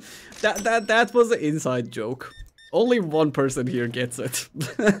 that was an inside joke. Only one person here gets it.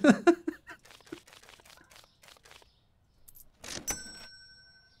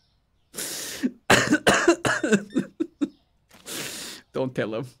 Don't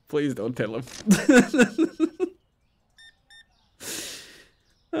tell him. Please don't tell him.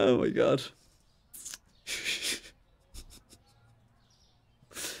 Oh my god.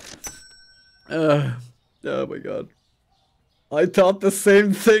 Oh my god. I thought the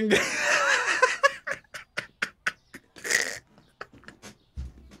same thing.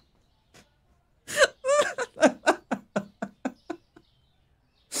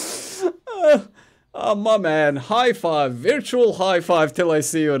 Oh my man, high five, virtual high five till I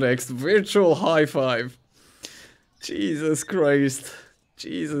see you next. Virtual high five. Jesus Christ.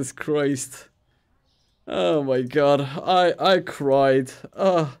 Jesus Christ. Oh my god, I cried.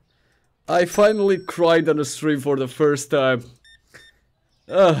 I finally cried on the stream for the first time.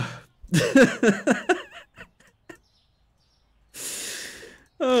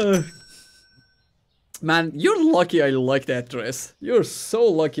 Man, you're lucky I like that dress. You're so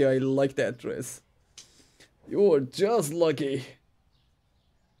lucky I like that dress. You're just lucky.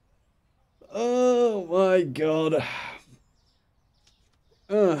 Oh my god.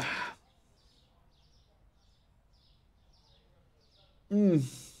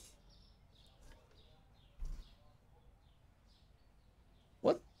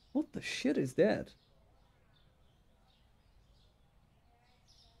 What the shit is that?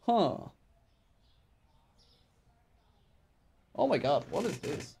 Huh. Oh my god, what is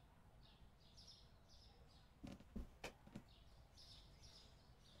this?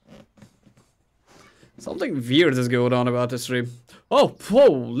 Something weird is going on about this stream. Oh,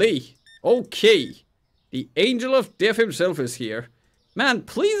 holy. Okay. The Angel of Death himself is here. Man,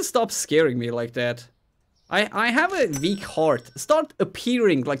 please stop scaring me like that. I have a weak heart. Start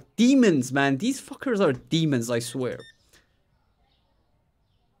appearing like demons, man. These fuckers are demons, I swear.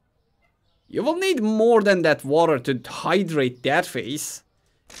 You will need more than that water to hydrate that face.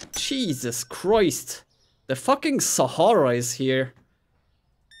 Jesus Christ. The fucking Sahara is here.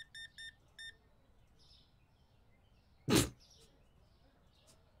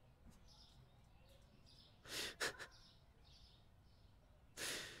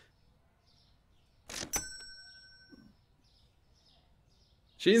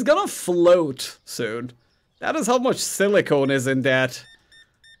 She's gonna float soon. That is how much silicone is in that.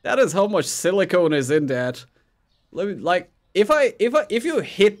 That is how much silicone is in that. Like, if you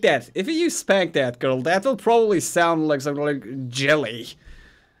hit that, if you spank that girl, that will probably sound like something like jelly.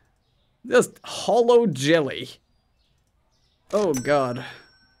 Just hollow jelly. Oh god.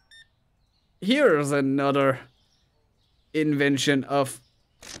 Here's another invention of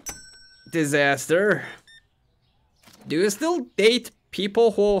disaster. Do you still date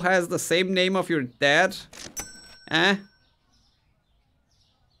people who has the same name of your dad? Eh?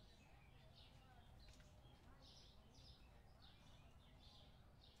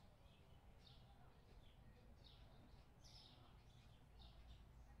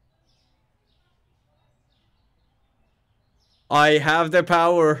 I have the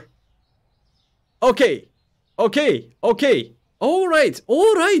power. Okay. Okay. Okay. Alright.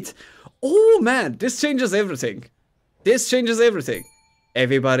 Alright. Oh man, this changes everything. This changes everything.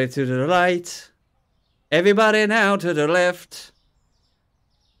 Everybody to the right. Everybody now to the left.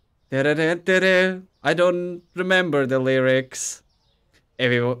 I don't remember the lyrics.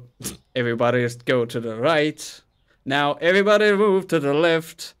 Everybody go to the right. Now everybody move to the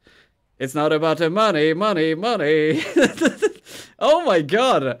left. It's not about the money, money, money. Oh my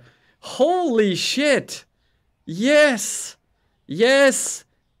god. Holy shit. Yes. Yes.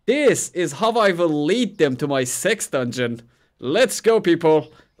 This is how I will lead them to my sex dungeon. Let's go,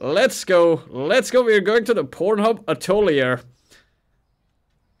 people. Let's go. Let's go. We're going to the Pornhub Atelier.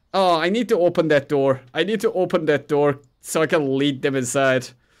 Oh, I need to open that door. I need to open that door. so I can lead them inside.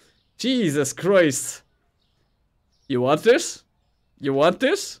 Jesus Christ. You want this? You want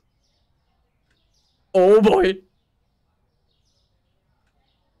this? Oh boy.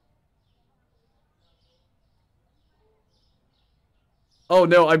 Oh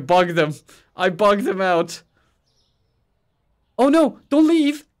no, I bugged them. I bugged them out. Oh no, don't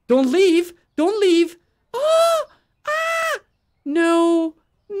leave. Don't leave. Don't leave. Ah! Ah! No.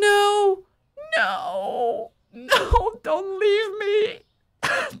 No. No. No, don't leave me.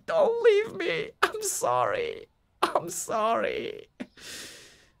 Don't leave me. I'm sorry. I'm sorry.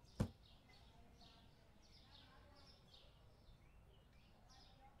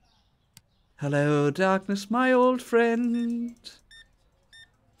 Hello, darkness, my old friend.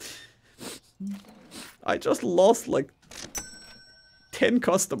 I just lost like 10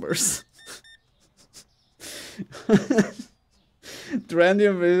 customers.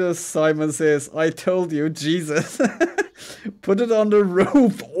 Random video Simon says, I told you, Jesus. Put it on the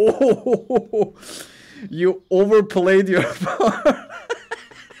roof. Oh, you overplayed your part.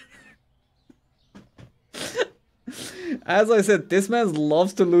 As I said, this man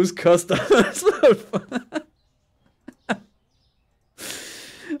loves to lose customers.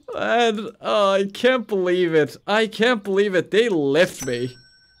 And I can't believe it. I can't believe it. They left me.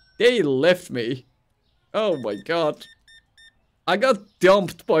 They left me. Oh my god. I got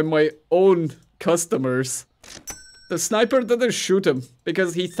dumped by my own customers. The sniper didn't shoot him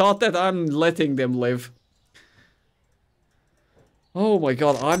because he thought that I'm letting them live. Oh my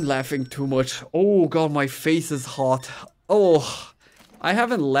god, I'm laughing too much. Oh god, my face is hot. Oh, I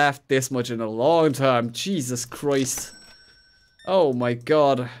haven't laughed this much in a long time. Jesus Christ. Oh my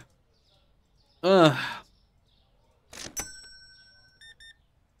god. Ugh.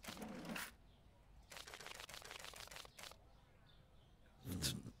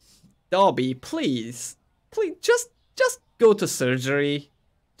 Dobby, please. Please, just go to surgery.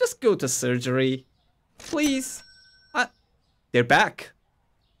 Just go to surgery. Please. They're back.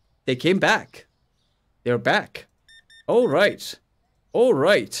 They came back. They're back. All right. All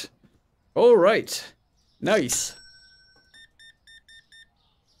right. All right. Nice.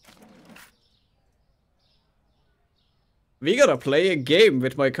 We gotta play a game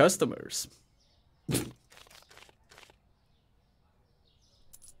with my customers.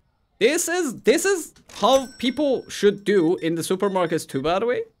 This is how people should do in the supermarkets too, by the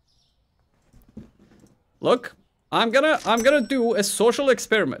way. Look, I'm gonna do a social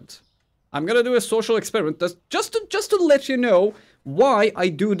experiment. I'm gonna do a social experiment that's just to let you know why I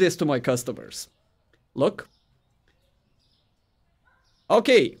do this to my customers. Look.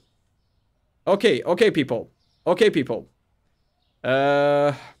 Okay. Okay, people. Okay, people.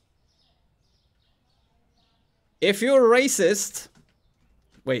 If you're racist,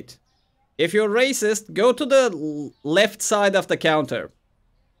 wait. If you're racist, go to the left side of the counter.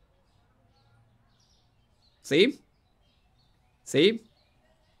 See? See?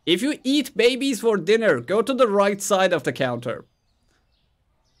 If you eat babies for dinner, go to the right side of the counter.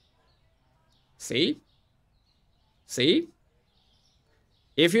 See? See?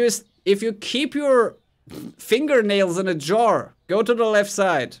 If you keep your fingernails in a jar, go to the left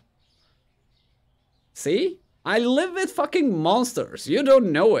side. See? I live with fucking monsters. You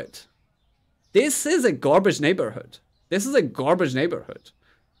don't know it. This is a garbage neighborhood. This is a garbage neighborhood.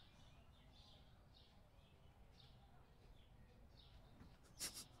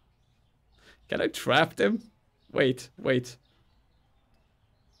 Can I trap them? Wait, wait.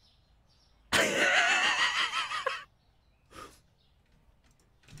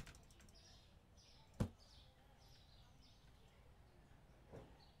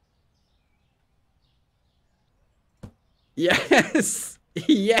 Yes!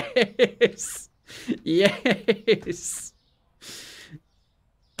 Yes! Yes!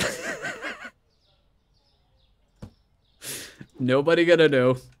 Nobody gonna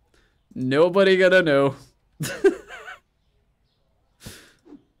know. Nobody gonna know.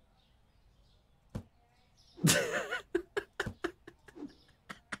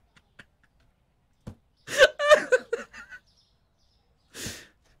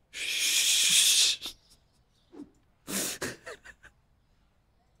 Shh.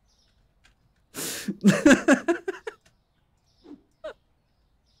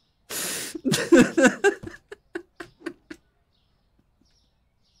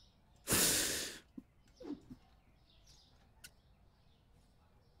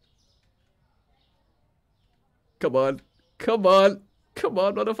 Come on. Come on. Come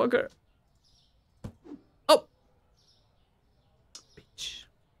on, motherfucker. Oh. Bitch.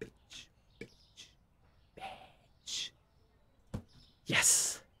 Bitch. Bitch. Bitch.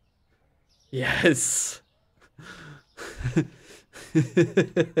 Yes. Yes.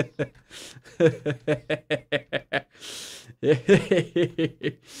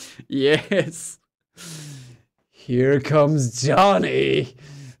 Yes. Here comes Johnny.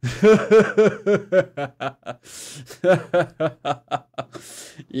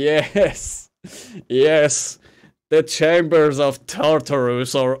 Yes. Yes. The chambers of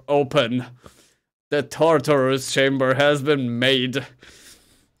Tartarus are open. The Tartarus chamber has been made.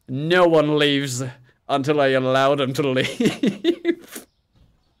 No one leaves until I allow them to leave.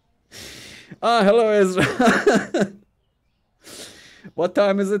 Ah, hello Ezra. What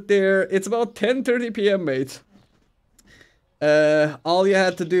time is it there? It's about 10:30 p.m. mate. All you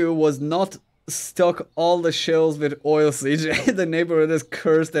had to do was not stock all the shelves with oil, CJ. The neighborhood is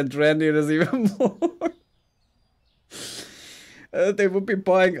cursed and Randy is even more. They would be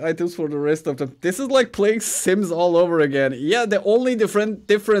buying items for the rest of them. This is like playing Sims all over again. Yeah, the only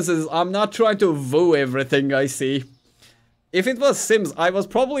difference is I'm not trying to woo everything I see. If it was Sims, I was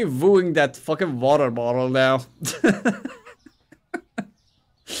probably wooing that fucking water bottle now.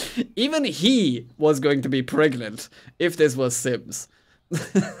 Even he was going to be pregnant if this was Sims.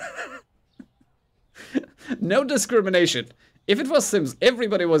 No discrimination. If it was Sims,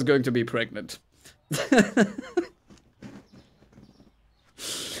 everybody was going to be pregnant.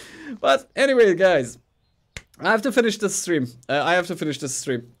 But anyway, guys, I have to finish this stream. I have a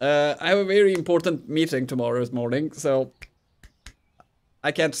very important meeting tomorrow morning, so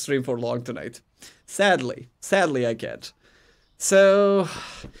I can't stream for long tonight. Sadly I can't. So,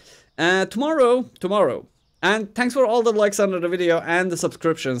 tomorrow. And thanks for all the likes under the video and the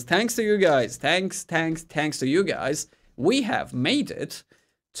subscriptions. Thanks to you guys. Thanks to you guys. We have made it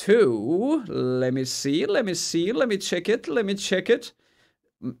to, let me check it.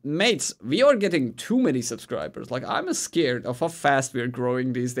 Mates, we are getting too many subscribers. Like, I'm scared of how fast we're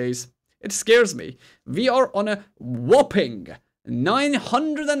growing these days. It scares me. We are on a whopping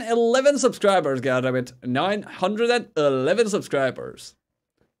 911 subscribers, goddammit. 911 subscribers.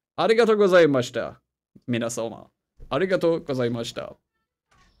 Arigatou gozaimashita, minasama. Arigatou gozaimashita.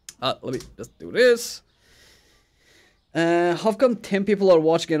 Let me just do this. How come 10 people are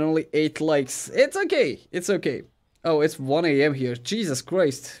watching and only 8 likes? It's okay. Oh, it's 1 AM here. Jesus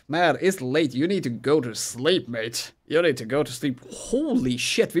Christ. Man, it's late. You need to go to sleep, mate. You need to go to sleep. Holy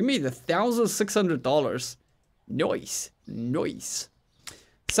shit, we made $1,600. Nice.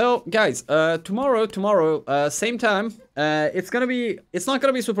 So, guys, tomorrow, same time. It's not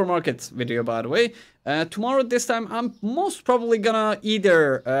gonna be supermarket video, by the way. Tomorrow, this time, I'm most probably gonna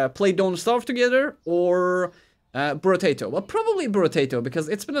either play Don't Starve together or Brotato. Well, probably Brotato, because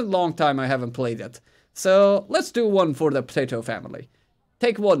it's been a long time I haven't played it. So, let's do one for the potato family.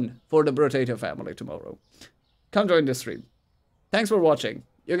 Take one for the Brotato family tomorrow. Come join the stream. Thanks for watching.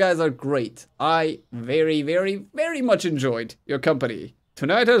 You guys are great. I very much enjoyed your company.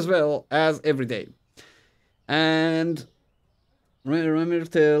 Tonight as well as every day. And remember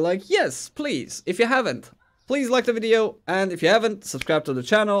to like, yes, please. If you haven't, please like the video. And if you haven't, subscribe to the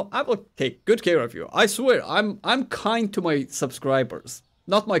channel. I will take good care of you. I swear, I'm kind to my subscribers,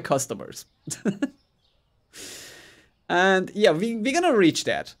 not my customers. And yeah, we're gonna reach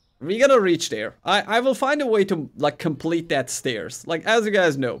that. We're gonna reach there. I will find a way to like complete that stairs. Like, as you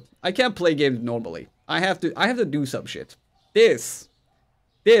guys know, I can't play games normally. I have to do some shit. This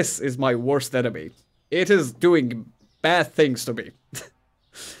is my worst enemy. It is doing bad things to me.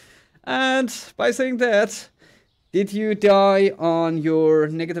 And by saying that, did you die on your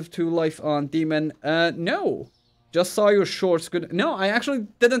 -2 life on Demon? No. Just saw your shorts. Good. No, I actually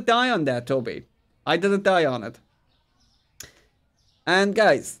didn't die on that, Toby. I didn't die on it. And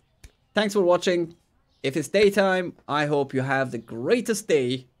guys, thanks for watching. If it's daytime, I hope you have the greatest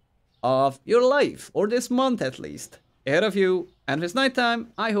day of your life, or this month at least, ahead of you. And if it's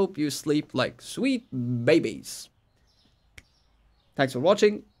nighttime, I hope you sleep like sweet babies. Thanks for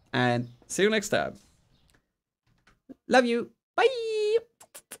watching, and see you next time. Love you. Bye.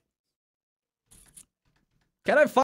 Can I